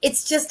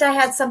 it's just I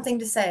had something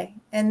to say.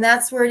 And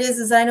that's where it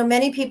is I know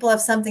many people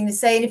have something to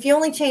say. And if you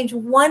only change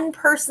one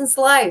person's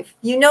life,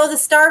 the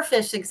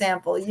starfish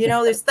example,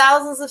 there's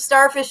thousands of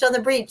starfish on the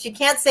beach. You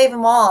can't save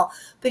them all,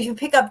 but if you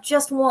pick up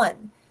just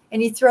one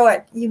and you throw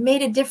it, you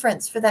made a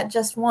difference for that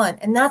just one.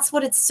 And that's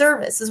what it's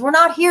service is. We're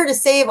not here to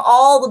save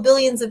all the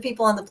billions of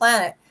people on the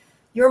planet.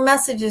 Your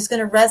message is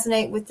going to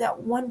resonate with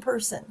that one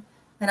person.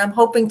 And I'm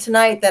hoping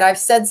tonight that I've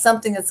said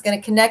something that's going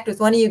to connect with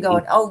one of you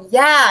going, oh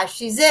yeah,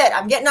 she's it.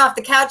 I'm getting off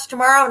the couch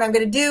tomorrow and I'm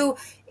going to do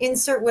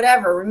insert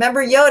whatever.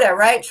 Remember Yoda,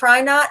 right?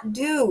 Try not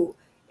do.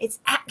 It's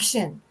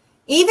action.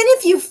 Even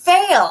if you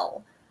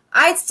fail,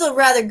 I'd still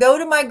rather go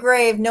to my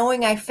grave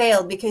knowing I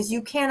failed, because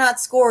you cannot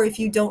score if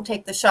you don't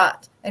take the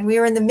shot. And we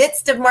are in the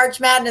midst of March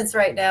Madness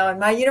right now. And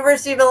my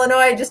University of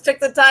Illinois just took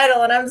the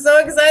title. And I'm so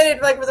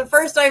excited, like for the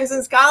first time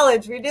since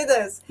college, we do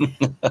this.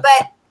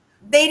 But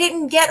they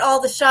didn't get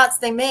all the shots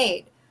they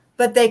made,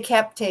 but they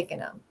kept taking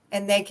them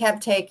and they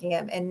kept taking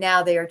them. And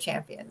now they are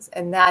champions.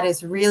 And that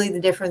is really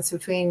the difference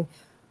between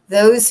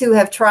those who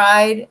have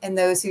tried and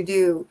those who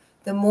do.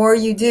 The more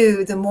you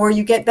do, the more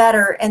you get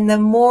better and the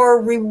more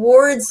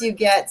rewards you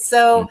get.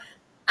 So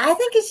I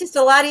think it's just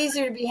a lot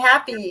easier to be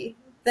happy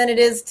than it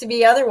is to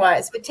be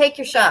otherwise. But take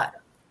your shot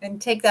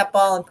and take that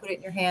ball and put it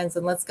in your hands,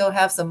 and let's go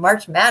have some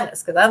March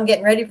Madness, because I'm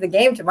getting ready for the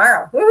game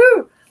tomorrow.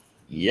 Woohoo!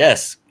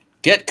 Yes.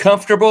 Get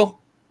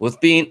comfortable with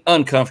being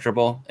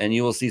uncomfortable and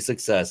you will see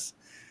success.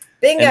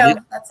 Bingo.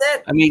 That's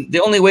it. I mean,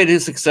 the only way to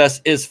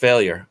success is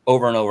failure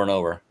over and over and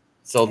over.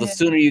 So the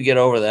sooner you get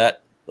over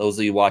that, those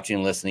of you watching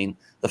and listening,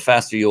 the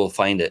faster you will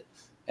find it.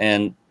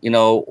 And you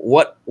know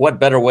what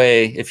better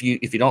way, if you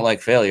don't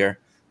like failure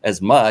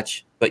as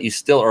much, but you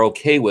still are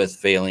okay with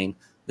failing,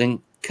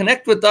 then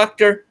connect with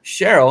Dr.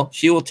 Cheryl.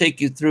 She will take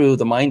you through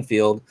the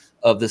minefield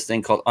of this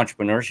thing called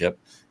entrepreneurship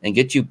and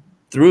get you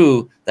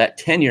through that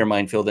 10-year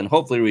minefield and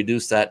hopefully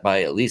reduce that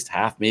by at least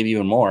half, maybe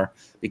even more,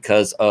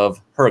 because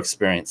of her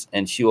experience.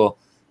 And she will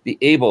be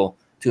able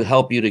to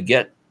help you to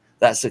get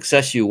that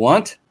success you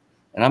want.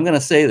 And I'm going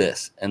to say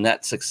this, and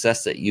that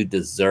success that you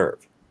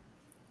deserve.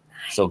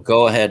 So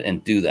go ahead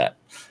and do that.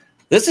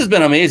 This has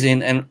been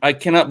amazing. And I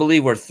cannot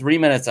believe we're 3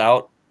 minutes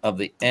out of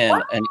the end.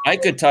 Wow. And I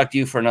could talk to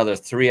you for another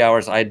 3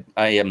 hours. I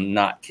am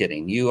not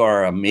kidding. You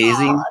are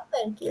amazing. Oh,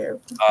 thank you.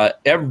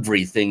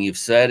 Everything you've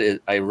said,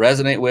 I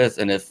resonate with.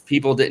 And if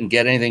people didn't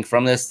get anything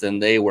from this, then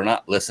they were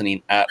not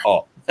listening at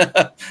all.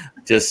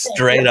 Just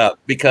straight up.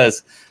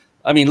 Because,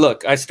 I mean,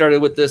 look, I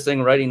started with this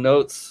thing, writing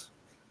notes.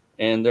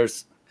 And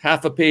there's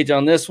half a page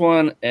on this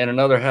one and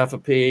another half a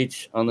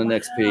page on the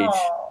next page.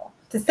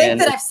 To think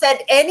that I've said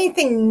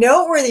anything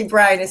noteworthy,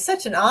 Brian, is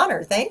such an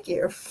honor. Thank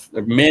you.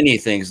 There are many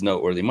things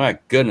noteworthy. My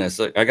goodness,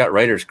 I got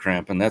writer's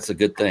cramp, and that's a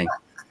good thing.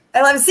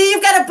 I love it. See,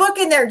 you've got a book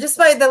in there just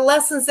by the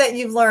lessons that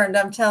you've learned.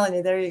 I'm telling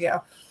you. There you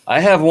go. I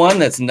have one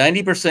that's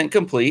 90%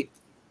 complete.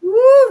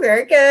 Woo,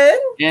 very good.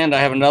 And I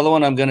have another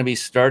one I'm going to be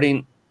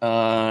starting,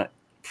 I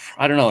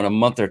don't know, in a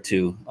month or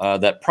two.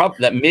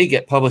 That may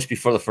get published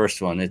before the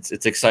first one. It's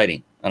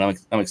exciting, and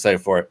I'm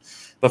excited for it.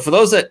 But for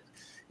those that,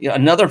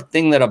 another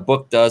thing that a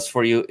book does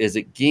for you is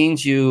it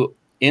gains you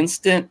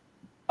instant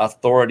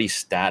authority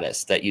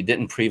status that you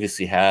didn't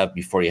previously have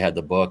before you had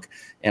the book.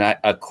 And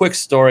a quick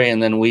story,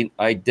 and then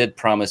I did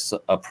promise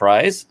a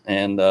prize,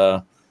 and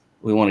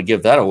we want to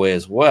give that away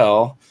as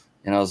well.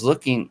 And I was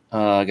looking,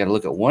 I got to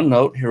look at one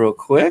note here real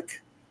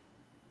quick.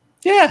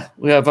 Yeah,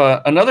 we have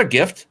another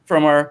gift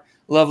from our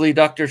lovely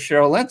Dr.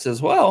 Cheryl Lentz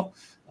as well.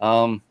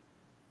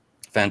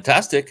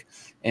 Fantastic.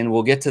 And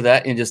we'll get to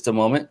that in just a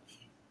moment.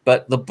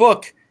 But the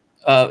book,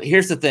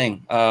 here's the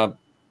thing.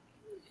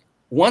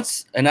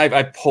 Once, and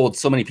I've polled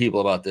so many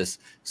people about this.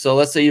 So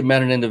let's say you've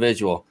met an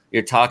individual,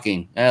 you're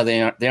talking,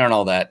 they aren't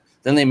all that.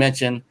 Then they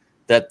mention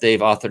that they've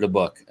authored a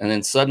book. And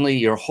then suddenly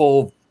your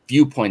whole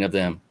viewpoint of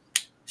them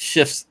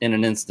shifts in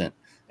an instant.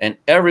 And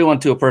everyone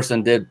to a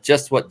person did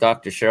just what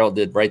Dr. Cheryl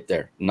did right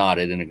there,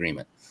 nodded in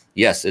agreement.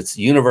 Yes, it's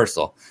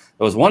universal.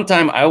 There was one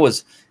time I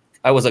was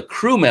a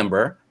crew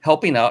member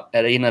helping out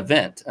at an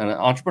event, an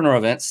entrepreneur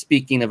event,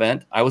 speaking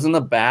event. I was in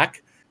the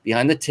back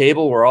behind the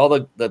table where all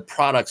the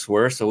products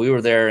were. So we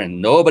were there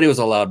and nobody was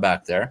allowed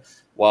back there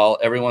while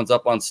everyone's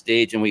up on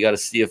stage and we got a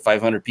sea of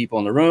 500 people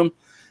in the room.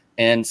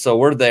 And so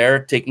we're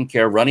there taking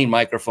care, running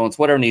microphones,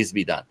 whatever needs to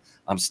be done.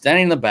 I'm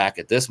standing in the back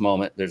at this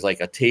moment. There's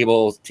like a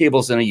tables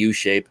in a U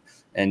shape,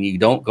 and you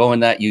don't go in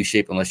that U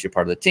shape unless you're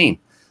part of the team.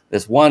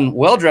 This one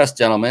well-dressed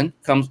gentleman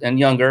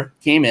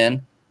came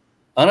in,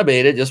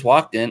 unabated, just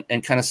walked in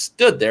and kind of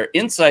stood there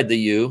inside the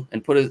U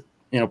and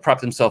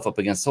propped himself up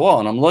against the wall.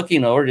 And I'm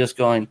looking over just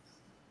going,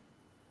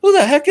 who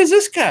the heck is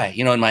this guy?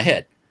 In my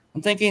head,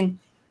 I'm thinking,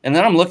 and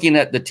then I'm looking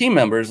at the team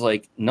members,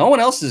 like no one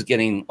else is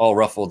getting all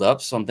ruffled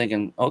up. So I'm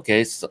thinking,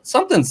 okay,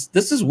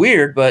 this is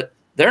weird, but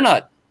they're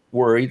not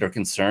worried or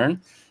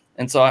concerned.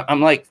 And so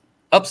I'm like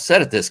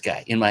upset at this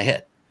guy in my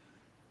head.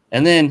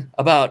 And then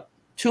about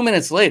 2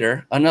 minutes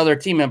later, another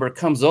team member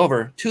comes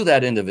over to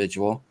that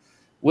individual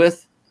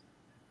with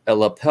a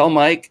lapel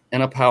mic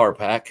and a power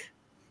pack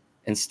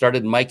and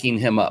started miking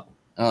him up.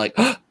 And I'm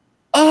like,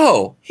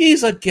 oh,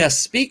 he's a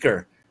guest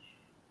speaker.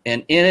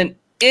 And in an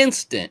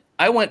instant,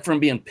 I went from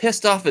being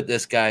pissed off at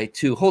this guy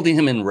to holding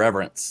him in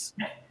reverence.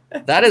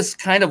 That is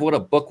kind of what a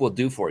book will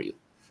do for you.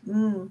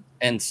 Mm.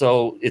 And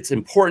so it's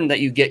important that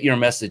you get your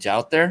message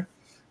out there.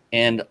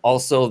 and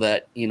also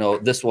that,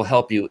 this will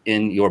help you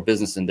in your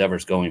business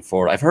endeavors going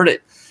forward. I've heard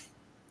it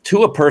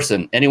to a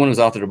person. Anyone who's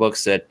authored a book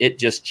said it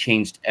just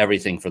changed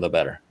everything for the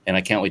better. And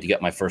I can't wait to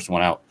get my first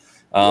one out.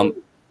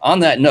 On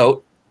that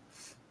note,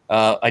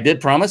 I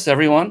did promise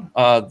everyone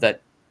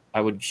that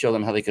I would show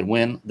them how they could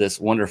win this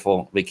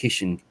wonderful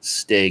vacation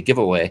stay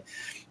giveaway.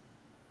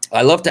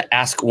 I love to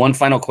ask one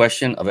final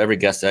question of every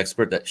guest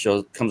expert that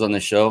comes on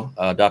this show,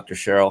 Dr.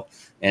 Cheryl,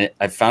 and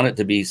I found it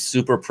to be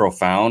super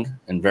profound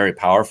and very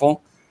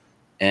powerful,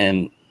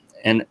 and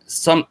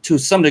to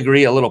some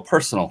degree a little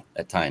personal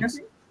at times.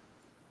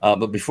 Okay.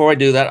 But before I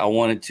do that, I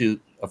wanted to,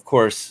 of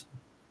course,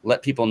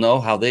 let people know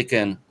how they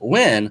can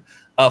win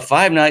a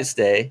 5-night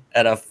stay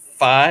at a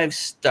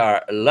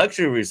 5-star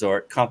luxury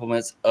resort,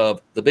 compliments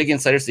of the Big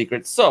Insider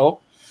Secret. So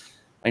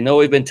I know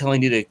we've been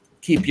telling you to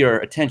keep your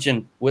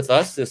attention with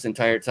us this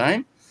entire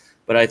time,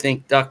 but I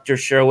think Dr.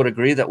 Cheryl would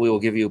agree that we will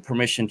give you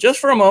permission just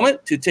for a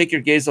moment to take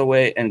your gaze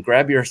away and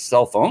grab your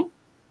cell phone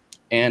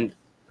and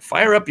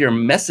fire up your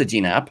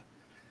messaging app,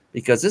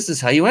 because this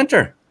is how you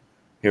enter.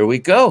 Here we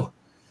go.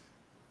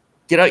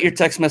 Get out your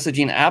text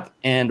messaging app,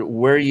 and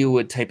where you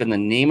would type in the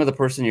name of the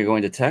person you're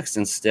going to text,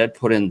 instead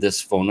put in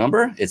this phone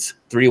number. It's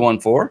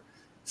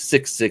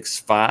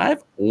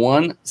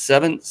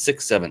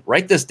 314-665-1767.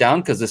 Write this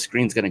down because the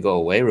screen's going to go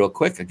away real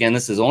quick. Again,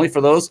 this is only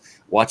for those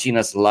watching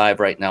us live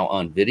right now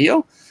on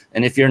video.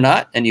 And if you're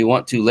not and you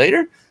want to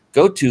later,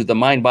 go to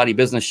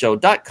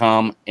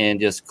themindbodybusinessshow.com and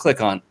just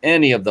click on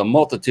any of the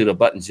multitude of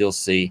buttons you'll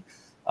see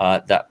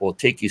that will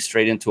take you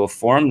straight into a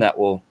form that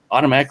will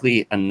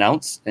automatically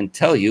announce and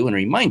tell you and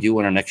remind you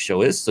when our next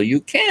show is, so you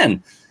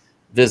can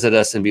visit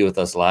us and be with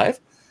us live.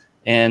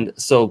 And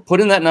so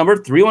put in that number,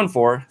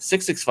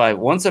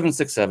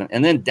 314-665-1767,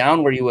 and then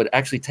down where you would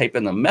actually type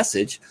in the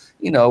message,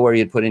 where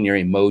you'd put in your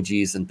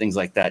emojis and things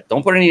like that.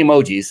 Don't put any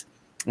emojis.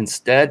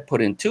 Instead,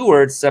 put in 2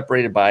 words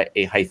separated by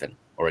a hyphen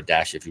or a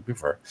dash if you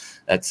prefer.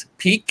 That's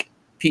peak,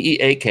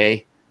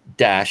 P-E-A-K,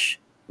 dash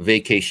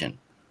vacation.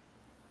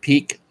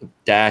 Peak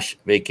dash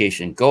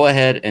vacation. Go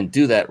ahead and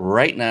do that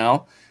right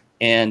now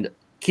and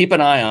keep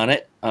an eye on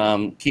it.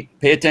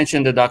 Pay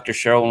attention to Dr.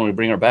 Cheryl when we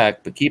bring her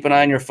back, but keep an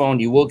eye on your phone.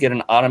 You will get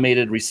an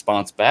automated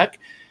response back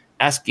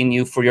asking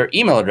you for your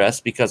email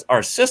address, because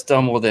our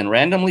system will then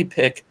randomly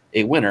pick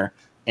a winner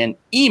and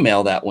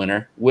email that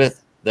winner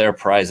with their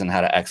prize and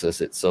how to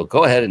access it. So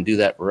go ahead and do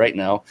that right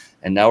now.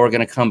 And now we're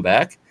going to come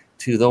back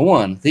to the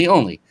one, the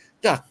only,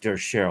 Dr.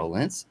 Cheryl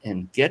Lentz,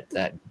 and get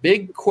that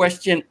big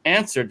question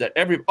answered that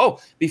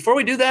before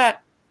we do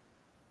that,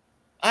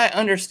 I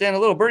understand a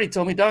little birdie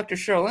told me Dr.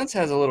 Cheryl Lentz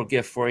has a little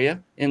gift for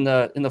you in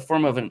the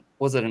form of an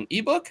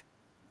ebook?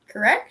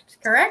 Correct.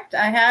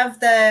 I have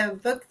the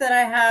book that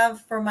I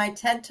have for my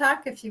TED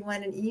Talk. If you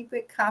want an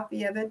ebook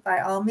copy of it, by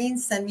all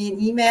means, send me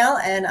an email,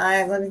 and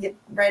let me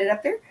write it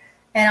up here.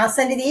 And I'll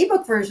send you the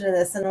ebook version of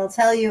this, and it'll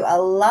tell you a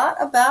lot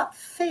about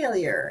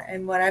failure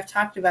and what I've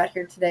talked about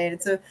here today. And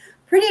it's a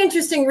pretty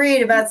interesting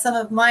read about some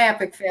of my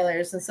epic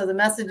failures. And so the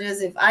message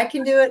is, if I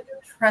can do it,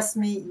 trust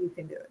me, you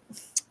can do it.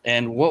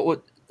 And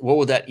what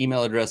would that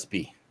email address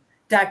be?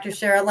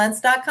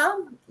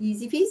 drcherylLentz.com.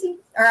 Easy peasy.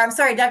 Or I'm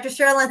sorry,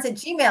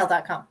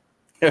 drcherylLentz@gmail.com.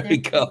 There we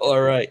go.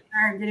 All right.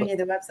 I'm giving you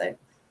the website.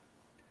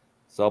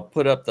 So I'll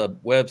put up the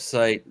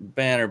website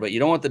banner, but you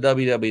don't want the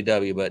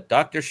www, but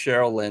Dr.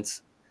 Cheryl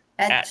Lentz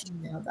at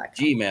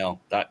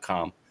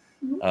gmail.com.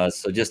 Mm-hmm.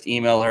 So just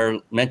email her,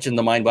 mention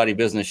the Mind Body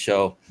Business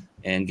Show,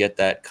 and get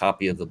that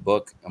copy of the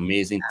book.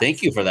 Amazing.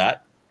 Thank you for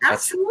that.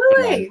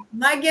 Absolutely.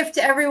 My gift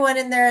to everyone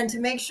in there, and to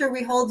make sure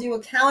we hold you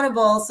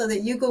accountable so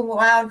that you go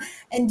out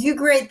and do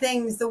great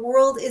things. The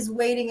world is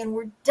waiting, and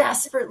we're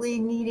desperately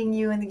needing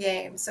you in the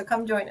game. So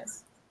come join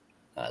us.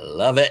 I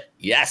love it.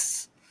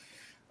 Yes.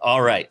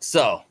 All right.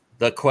 So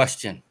the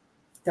question.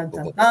 Dun,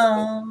 dun,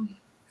 dun.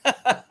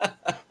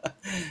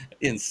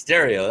 In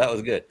stereo. That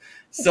was good.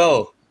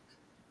 So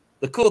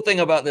the cool thing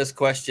about this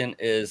question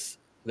is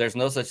there's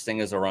no such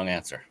thing as a wrong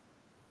answer.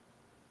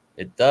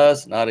 It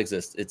does not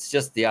exist. It's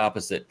just the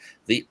opposite.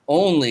 The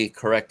only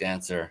correct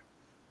answer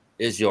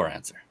is your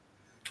answer.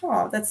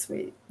 Oh, that's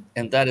sweet.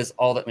 And that is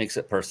all that makes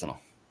it personal.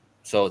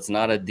 So it's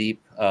not a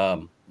deep,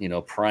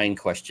 prying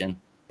question,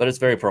 but it's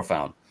very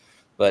profound.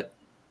 But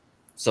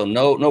so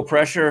no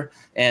pressure.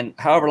 And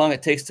however long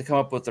it takes to come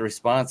up with the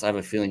response, I have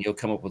a feeling you'll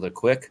come up with it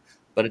quick,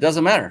 but it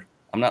doesn't matter.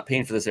 I'm not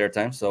paying for this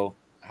airtime. So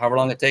however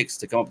long it takes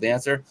to come up with the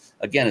answer,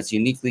 again, it's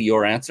uniquely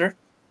your answer.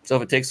 So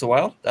if it takes a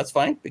while, that's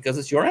fine, because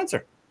it's your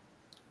answer.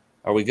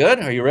 Are we good?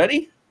 Are you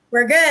ready?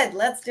 We're good.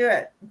 Let's do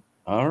it.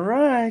 All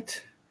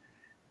right.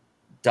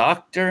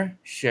 Dr.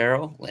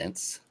 Cheryl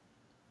Lentz,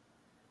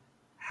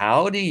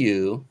 how do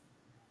you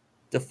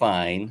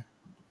define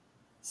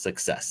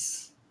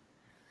success?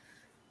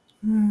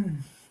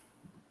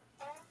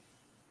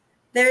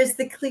 There's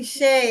the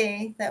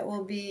cliche that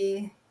will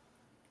be,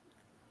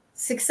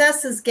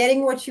 success is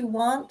getting what you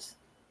want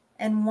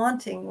and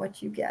wanting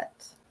what you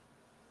get.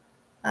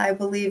 I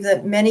believe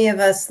that many of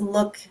us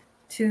look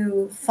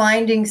to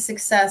finding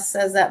success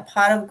as that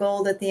pot of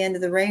gold at the end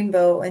of the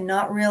rainbow, and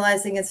not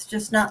realizing it's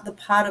just not the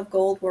pot of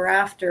gold we're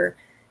after.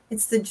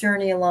 It's the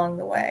journey along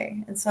the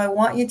way. And so I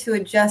want you to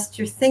adjust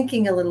your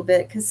thinking a little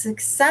bit, because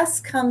success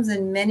comes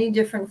in many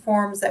different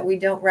forms that we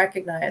don't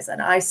recognize.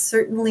 And I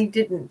certainly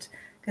didn't,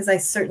 because I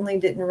certainly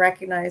didn't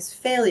recognize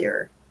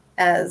failure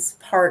as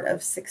part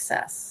of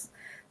success.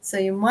 So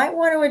you might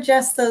want to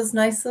adjust those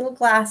nice little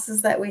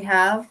glasses that we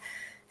have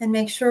and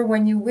make sure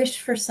when you wish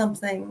for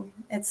something,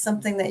 it's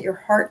something that your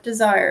heart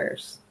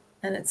desires.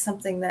 And it's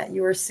something that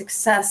your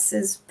success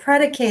is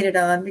predicated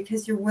on,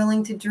 because you're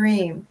willing to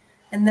dream.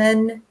 And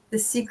then the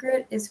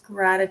secret is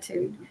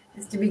gratitude,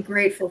 is to be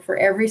grateful for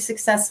every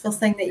successful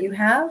thing that you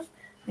have,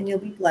 and you'll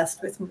be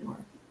blessed with more.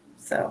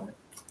 So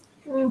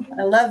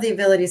I love the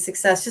ability of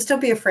success. Just don't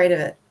be afraid of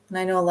it. And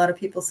I know a lot of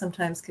people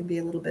sometimes can be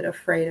a little bit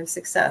afraid of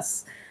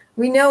success.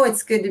 We know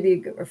it's good to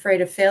be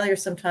afraid of failure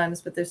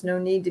sometimes, but there's no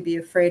need to be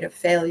afraid of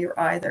failure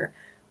either.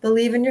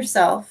 Believe in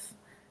yourself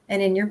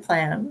and in your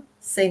plan.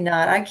 Say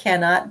not, I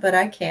cannot, but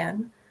I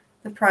can.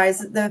 The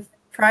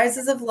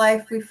prizes of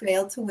life we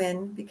fail to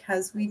win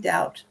because we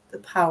doubt the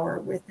power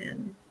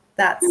within.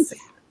 That's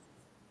success.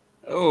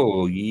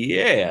 Oh,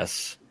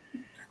 yes.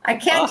 I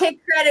can't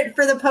take credit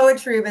for the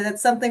poetry, but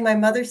it's something my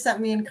mother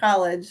sent me in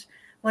college.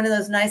 One of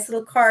those nice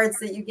little cards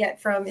that you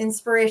get from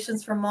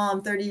Inspirations from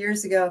Mom 30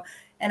 years ago.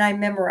 And I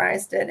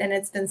memorized it. And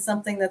it's been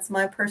something that's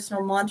my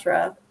personal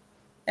mantra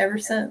ever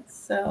since.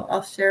 So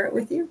I'll share it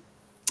with you.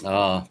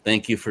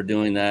 Thank you for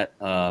doing that.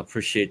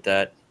 Appreciate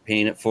that.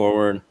 Paying it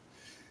forward.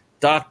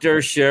 Dr.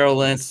 Cheryl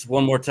Lentz.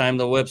 One more time,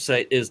 the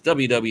website is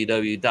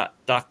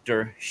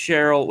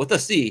www.drcheryl with a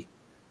C.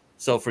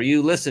 So for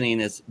you listening,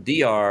 it's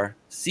DRCHERYL.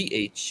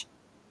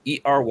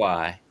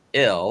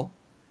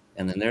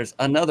 And then there's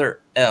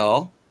another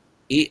L,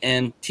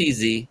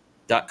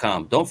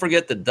 ENTZ.com. Don't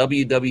forget the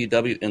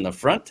www in the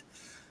front,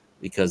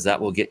 because that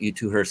will get you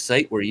to her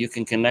site where you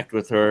can connect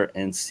with her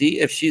and see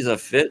if she's a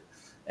fit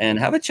and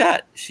have a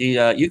chat.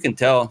 You can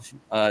tell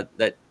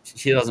that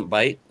she doesn't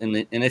bite,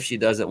 and if she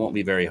does, it won't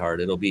be very hard.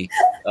 It'll be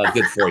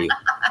good for you.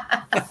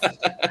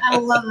 I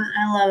love it.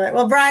 I love it.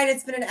 Well, Brian,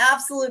 it's been an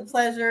absolute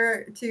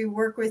pleasure to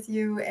work with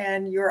you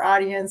and your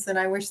audience, and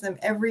I wish them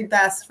every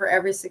best for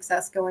every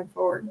success going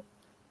forward.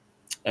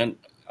 And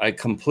I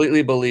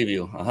completely believe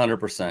you,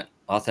 100%.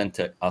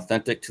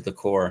 Authentic to the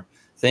core.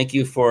 Thank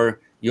you for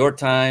your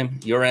time,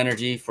 your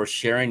energy, for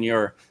sharing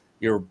your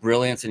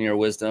brilliance and your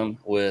wisdom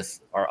with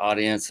our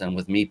audience and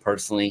with me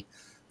personally.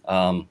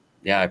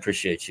 I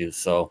appreciate you.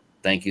 So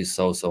thank you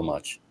so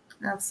much.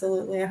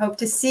 Absolutely. I hope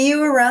to see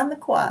you around the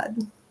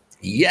quad.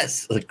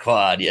 Yes, the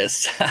quad.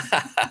 Yes.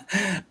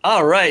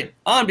 All right.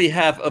 On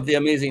behalf of the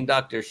amazing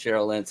Dr.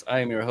 Cheryl Lentz, I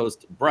am your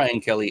host, Brian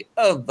Kelly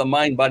of the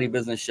Mind Body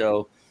Business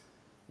Show.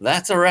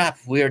 That's a wrap.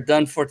 We are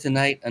done for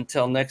tonight.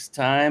 Until next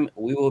time,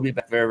 we will be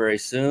back very, very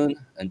soon.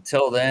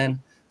 Until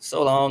then,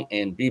 so long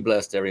and be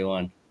blessed,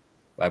 everyone.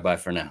 Bye-bye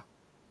for now.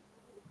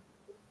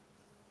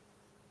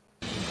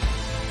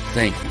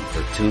 Thank you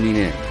for tuning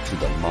in to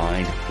the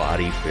Mind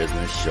Body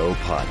Business Show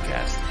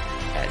podcast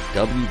at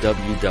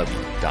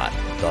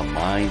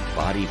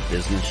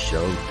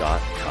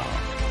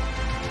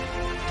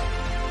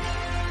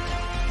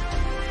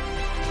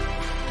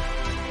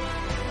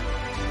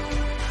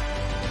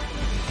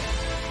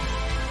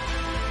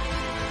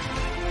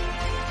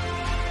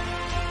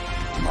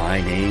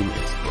My name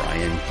is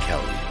Brian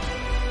Kelly.